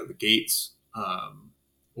right out of the gates,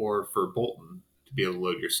 or for Bolton to be able to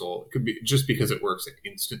load your soul. It could be just because it works at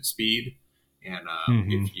instant speed, and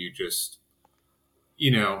if you just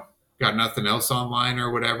got nothing else online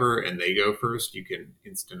or whatever, and they go first, you can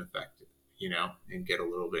instant effect it, and get a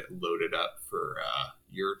little bit loaded up for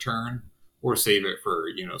your turn, or save it for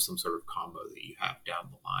some sort of combo that you have down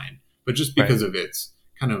the line. But just because of its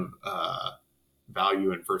kind of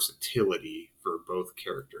value and versatility for both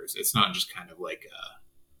characters, it's not just kind of like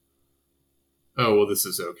oh well, this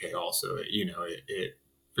is okay. Also, it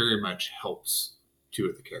very much helps two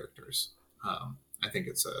of the characters. I think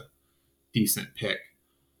it's a decent pick.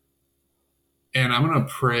 And I'm going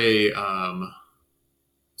to pray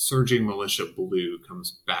Surging Militia Blue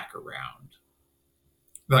comes back around.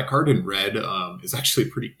 That card in red is actually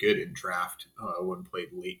pretty good in draft when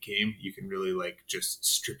played late game. You can really just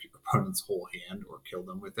strip your opponent's whole hand or kill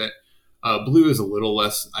them with it. Blue is a little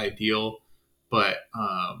less ideal, but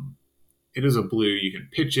it is a blue. You can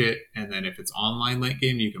pitch it, and then if it's online late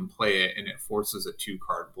game, you can play it, and it forces a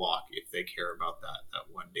 2-card block if they care about that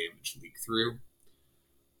 1 damage leak through.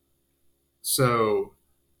 So,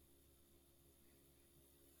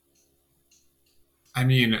 I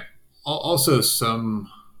mean, also some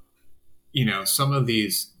of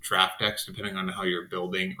these draft decks, depending on how you're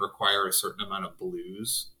building, require a certain amount of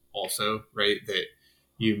blues also, right? That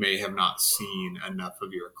you may have not seen enough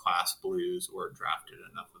of your class blues or drafted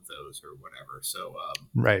enough of those or whatever. So,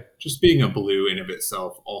 just being a blue in of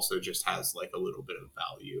itself also just has a little bit of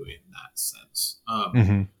value in that sense.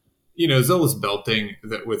 Zealous Belting,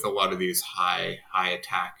 that with a lot of these high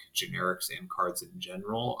attack generics and cards in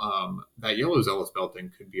general, that yellow Zealous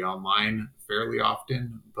Belting could be online fairly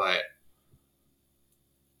often, but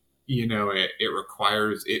it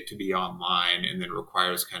requires it to be online, and then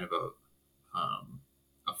requires kind of a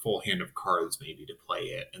full hand of cards maybe to play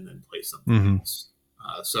it, and then play something else.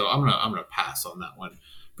 So I'm gonna pass on that one,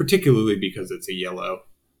 particularly because it's a yellow.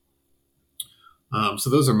 So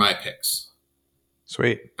those are my picks.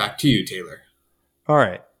 Sweet. Back to you, Taylor. All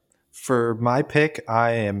right. For my pick,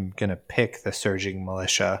 I am going to pick the Surging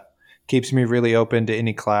Militia. Keeps me really open to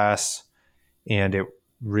any class, and it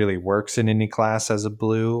really works in any class as a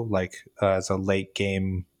blue, as a late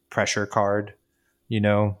game pressure card,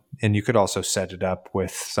 and you could also set it up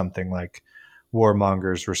with something like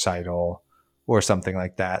Warmonger's Recital or something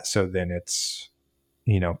like that. So then it's,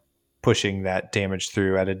 pushing that damage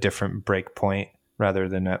through at a different break point. Rather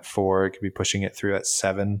than at 4, it could be pushing it through at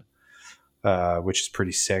 7, which is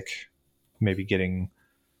pretty sick. Maybe getting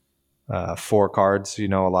 4 cards. A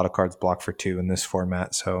lot of cards block for 2 in this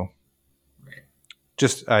format. So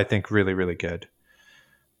just, I think, really, really good.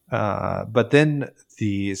 But then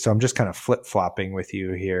so I'm just kind of flip-flopping with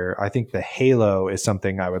you here. I think the Halo is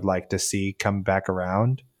something I would like to see come back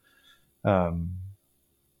around.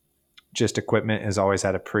 Just equipment has always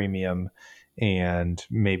had a premium, and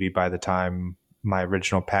maybe by the time my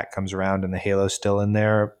original pack comes around and the Halo's still in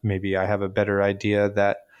there, maybe I have a better idea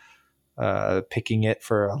that picking it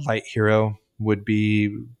for a light hero would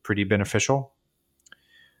be pretty beneficial.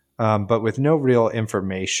 But with no real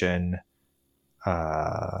information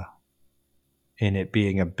in it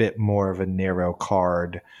being a bit more of a narrow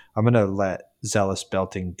card, I'm going to let Zealous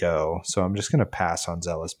Belting go. So I'm just going to pass on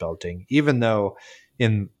Zealous Belting, even though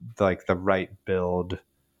in the right build,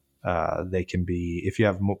 they can be, if you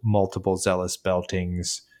have multiple Zealous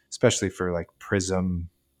Beltings, especially for Prism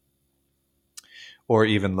or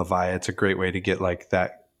even Leviathan, it's a great way to get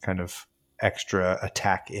that kind of extra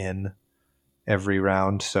attack in every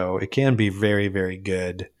round. So it can be very, very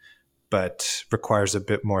good, but requires a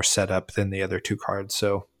bit more setup than the other 2 cards.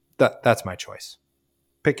 So that's my choice.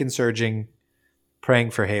 Picking Surging,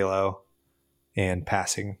 praying for Halo, and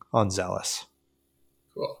passing on Zealous.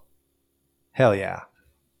 Cool. Hell yeah.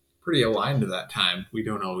 Pretty aligned to that time. We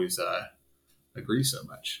don't always agree so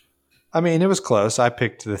much. I mean, it was close. I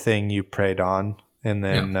picked the thing you prayed on, and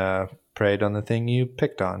then prayed on the thing you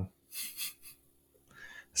picked on.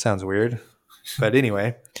 Sounds weird, but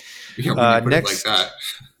anyway. Next, like that.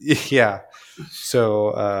 Yeah.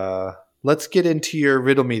 So let's get into your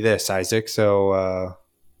riddle me this, Isaac. So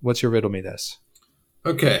what's your riddle me this?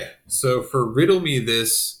 Okay, so for riddle me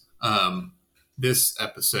this, this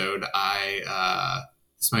episode,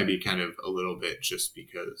 this might be kind of a little bit just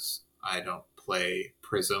because I don't play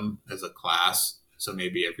Prism as a class, so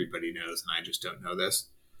maybe everybody knows and I just don't know this.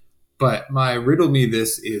 But my riddle me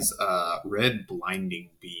this is Red Blinding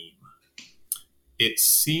Beam. It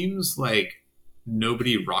seems like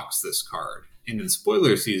nobody rocks this card. And in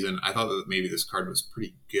spoiler season, I thought that maybe this card was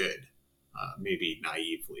pretty good, maybe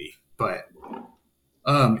naively. But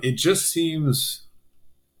it just seems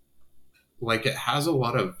like it has a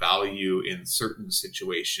lot of value in certain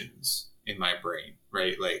situations in my brain,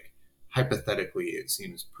 right? Like hypothetically, it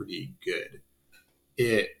seems pretty good.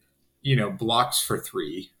 It, blocks for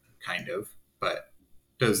 3, kind of, but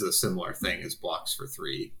does a similar thing as blocks for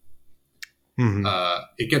 3. Mm-hmm.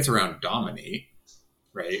 It gets around dominate,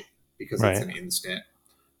 right? Because Right. it's an instant.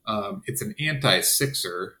 It's an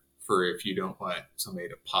anti-sixer for if you don't want somebody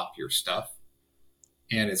to pop your stuff.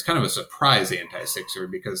 And it's kind of a surprise anti-sixer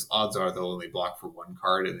because odds are they'll only block for 1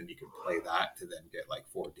 card, and then you can play that to then get like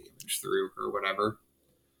 4 damage through or whatever.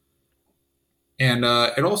 And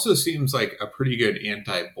it also seems like a pretty good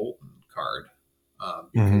anti-Bolton card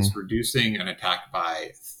because reducing an attack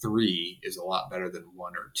by 3 is a lot better than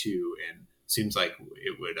 1 or 2, and seems like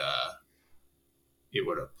it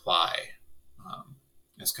would apply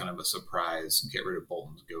as kind of a surprise, get rid of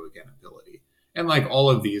Bolton's go again ability. And like all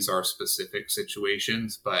of these are specific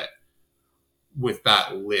situations, but with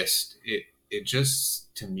that list, it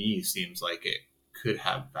just to me seems like it could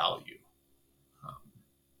have value,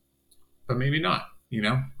 but maybe not.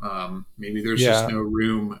 Maybe there's just no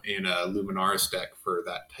room in a Luminaris deck for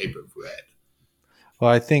that type of red.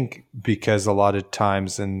 Well, I think because a lot of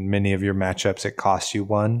times in many of your matchups, it costs you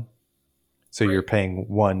 1. So You're paying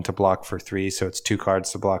 1 to block for 3. So it's 2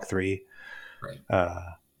 cards to block 3. Right.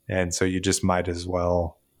 And so you just might as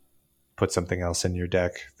well put something else in your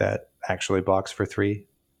deck that actually blocks for 3.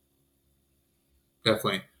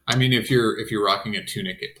 Definitely. I mean, if you're rocking a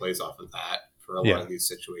Tunic, it plays off of that for a lot of these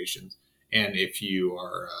situations. And if you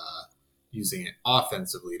are using it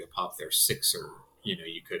offensively to pop their 6er,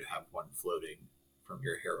 you could have 1 floating from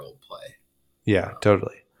your Herald play. Yeah,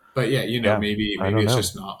 totally. But maybe it's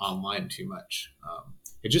just not online too much.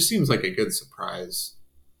 It just seems like a good surprise,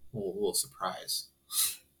 a little surprise.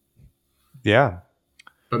 Yeah,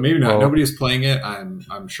 but maybe not. Nobody's playing it.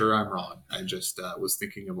 I'm sure I'm wrong. I just was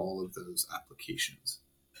thinking of all of those applications.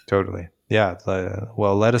 Totally. Yeah.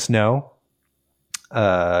 Well, let us know.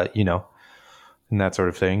 And that sort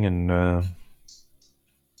of thing, and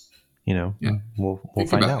we'll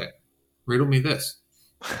find out. It. Riddle me this.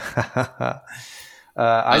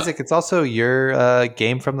 Isaac, it's also your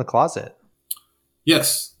game from the closet.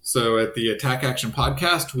 Yes. So at the Attack Action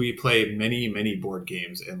Podcast, we play many, many board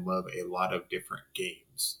games and love a lot of different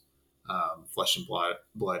games. Flesh and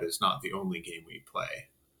Blood is not the only game we play.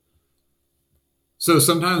 So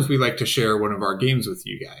sometimes we like to share one of our games with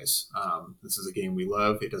you guys. This is a game we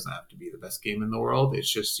love. It doesn't have to be the best game in the world.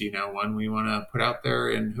 It's just, one we want to put out there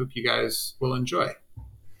and hope you guys will enjoy.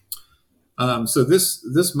 So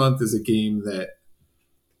this month is a game that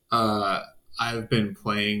I've been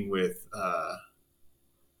playing with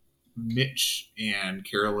Mitch and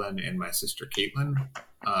Carolyn and my sister Caitlin.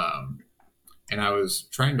 And I was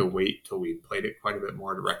trying to wait till we played it quite a bit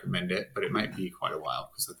more to recommend it, but it might be quite a while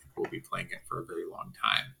because I think we'll be playing it for a very long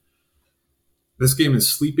time. This game is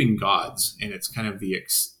Sleeping Gods, and it's kind of the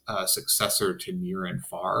successor to Near and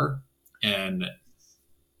Far. And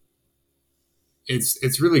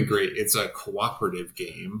it's really great. It's a cooperative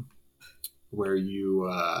game where you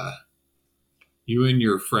and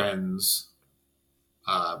your friends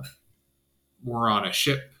were on a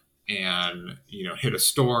ship and hit a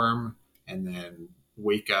storm and then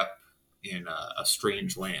wake up in a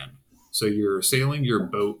strange land. So you're sailing your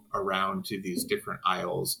boat around to these different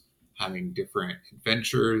isles, having different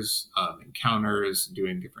adventures, encounters,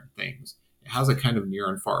 doing different things. It has a kind of Near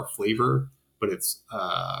and Far flavor, but it's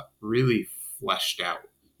really fleshed out.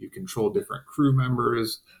 You control different crew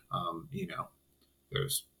members.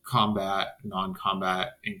 There's combat,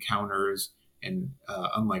 non-combat encounters, and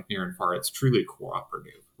unlike Near and Far, it's truly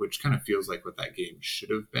cooperative, which kind of feels like what that game should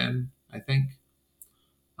have been, I think.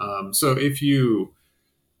 So if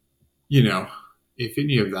if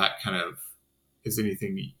any of that kind of is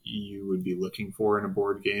anything you would be looking for in a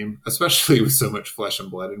board game, especially with so much flesh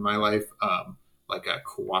and blood in my life, like a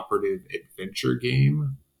cooperative adventure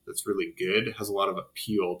game that's really good, has a lot of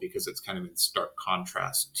appeal because it's kind of in stark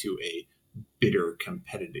contrast to a bitter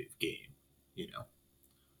competitive game,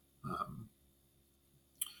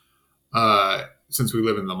 since we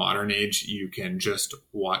live in the modern age, you can just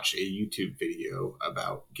watch a YouTube video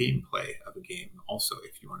about gameplay of a game also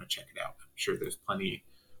if you want to check it out. I'm sure there's plenty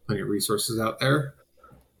of resources out there.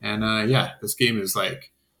 And this game is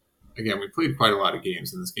like, again, we played quite a lot of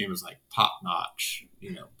games, and this game is like top notch,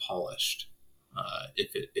 polished.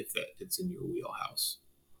 If it's in your wheelhouse,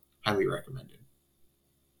 highly recommended.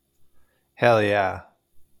 Hell yeah.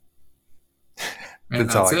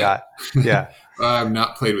 That's all I got. Yeah. I've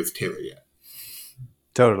not played with Taylor yet.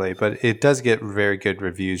 Totally, but it does get very good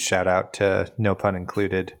reviews. Shout out to No Pun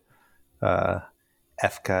Included,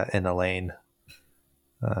 Efka and Elaine.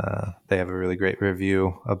 They have a really great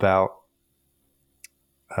review about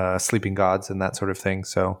sleeping gods and that sort of thing.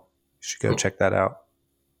 So you should go check that out.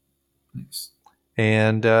 Nice.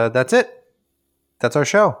 And that's it. That's our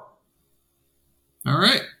show. All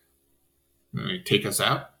right. Take us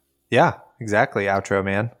out? Yeah, exactly. Outro,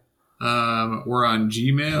 man. We're on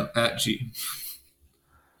Gmail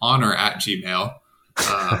on or at Gmail.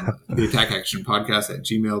 The Attack Action Podcast at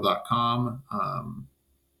gmail.com.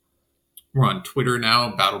 We're on Twitter now,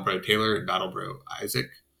 Battlebro Taylor and Battlebro Isaac.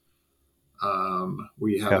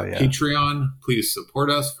 We have a Patreon. Please support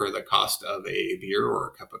us for the cost of a beer or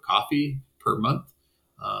a cup of coffee per month.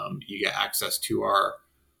 You get access to our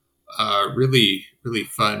really, really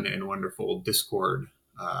fun and wonderful Discord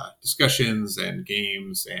discussions and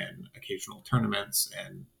games and occasional tournaments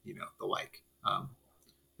and, the like.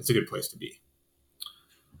 It's a good place to be.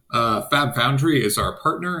 Fab Foundry is our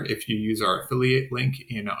partner. If you use our affiliate link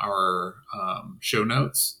in our show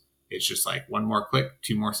notes, it's just like one more click,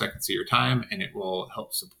 2 more seconds of your time, and it will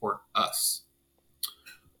help support us.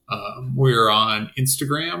 We're on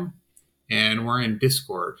Instagram, and we're in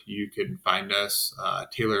Discord. You can find us.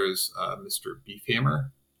 Taylor's Mr. Beefhammer,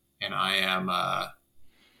 and I am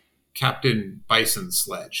Captain Bison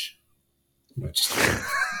Sledge. No, just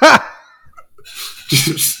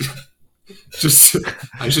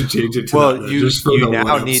I should change it to that. Well, you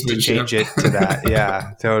now need to change it to that.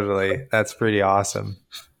 Yeah, totally. That's pretty awesome.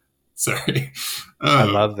 Sorry. I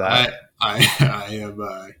love that. I am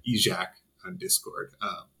Ejak on Discord.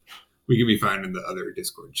 We can be found in the other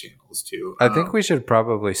Discord channels too. I think we should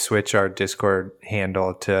probably switch our Discord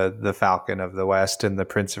handle to the Falcon of the West and the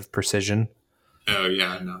Prince of Precision. Oh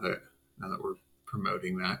yeah, now that we're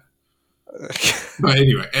promoting that. But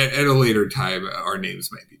anyway, at a later time, our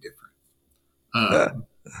names might be different.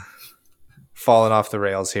 Falling off the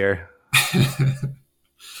rails here.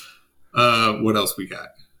 What else we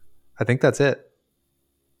got? I think that's it.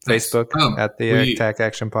 Nice. Facebook at the Attack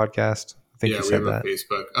Action Podcast. I think you said that.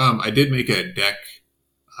 Facebook. I did make a deck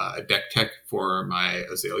tech for my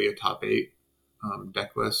Azalea top 8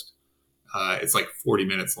 deck list. It's like 40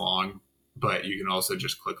 minutes long, but you can also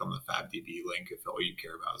just click on the FabDB link if all you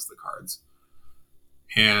care about is the cards.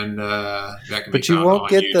 And that can be found on YouTube. But you won't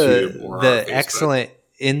get the excellent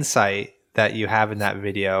insight that you have in that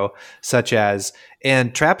video, such as,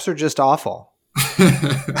 and traps are just awful.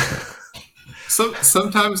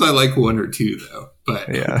 Sometimes I like 1 or 2 though, but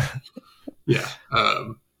yeah.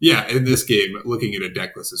 In this game, looking at a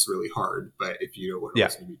deck list is really hard, but if you know what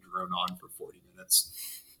it's going to be drone on for 40 minutes.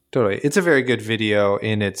 Totally. It's a very good video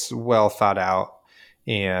and it's well thought out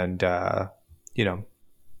and,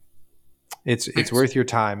 it's worth your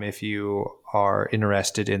time if you are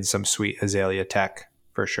interested in some sweet Azalea tech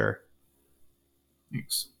for sure.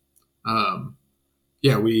 Thanks.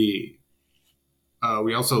 We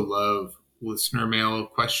also love listener mail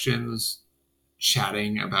questions,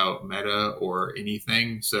 chatting about meta or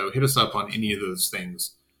anything. So hit us up on any of those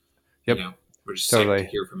things. Yep. We're just excited to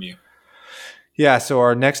hear from you. Yeah. So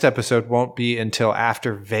our next episode won't be until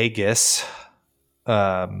after Vegas,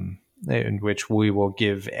 in which we will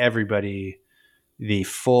give everybody the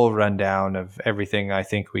full rundown of everything I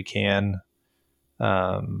think we can.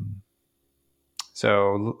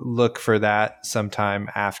 So look for that sometime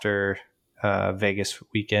after Vegas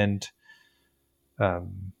weekend.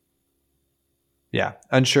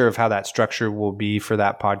 Unsure of how that structure will be for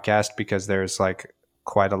that podcast because there's like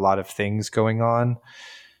quite a lot of things going on.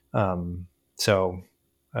 So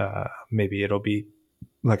maybe it'll be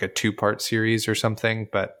like a 2-part series or something,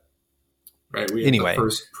 but right. We had the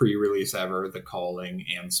first pre-release ever, the calling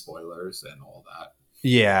and spoilers and all that.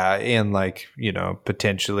 Yeah. And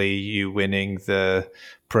potentially you winning the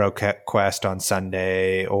Pro Quest on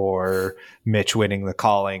Sunday or Mitch winning the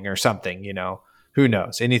calling or something, who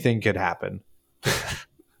knows? Anything could happen. That's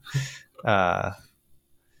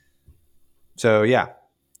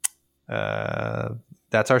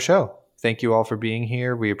our show. Thank you all for being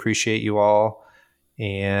here. We appreciate you all.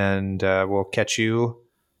 And we'll catch you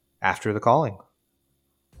after the calling.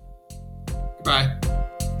 Goodbye.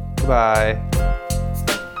 Goodbye.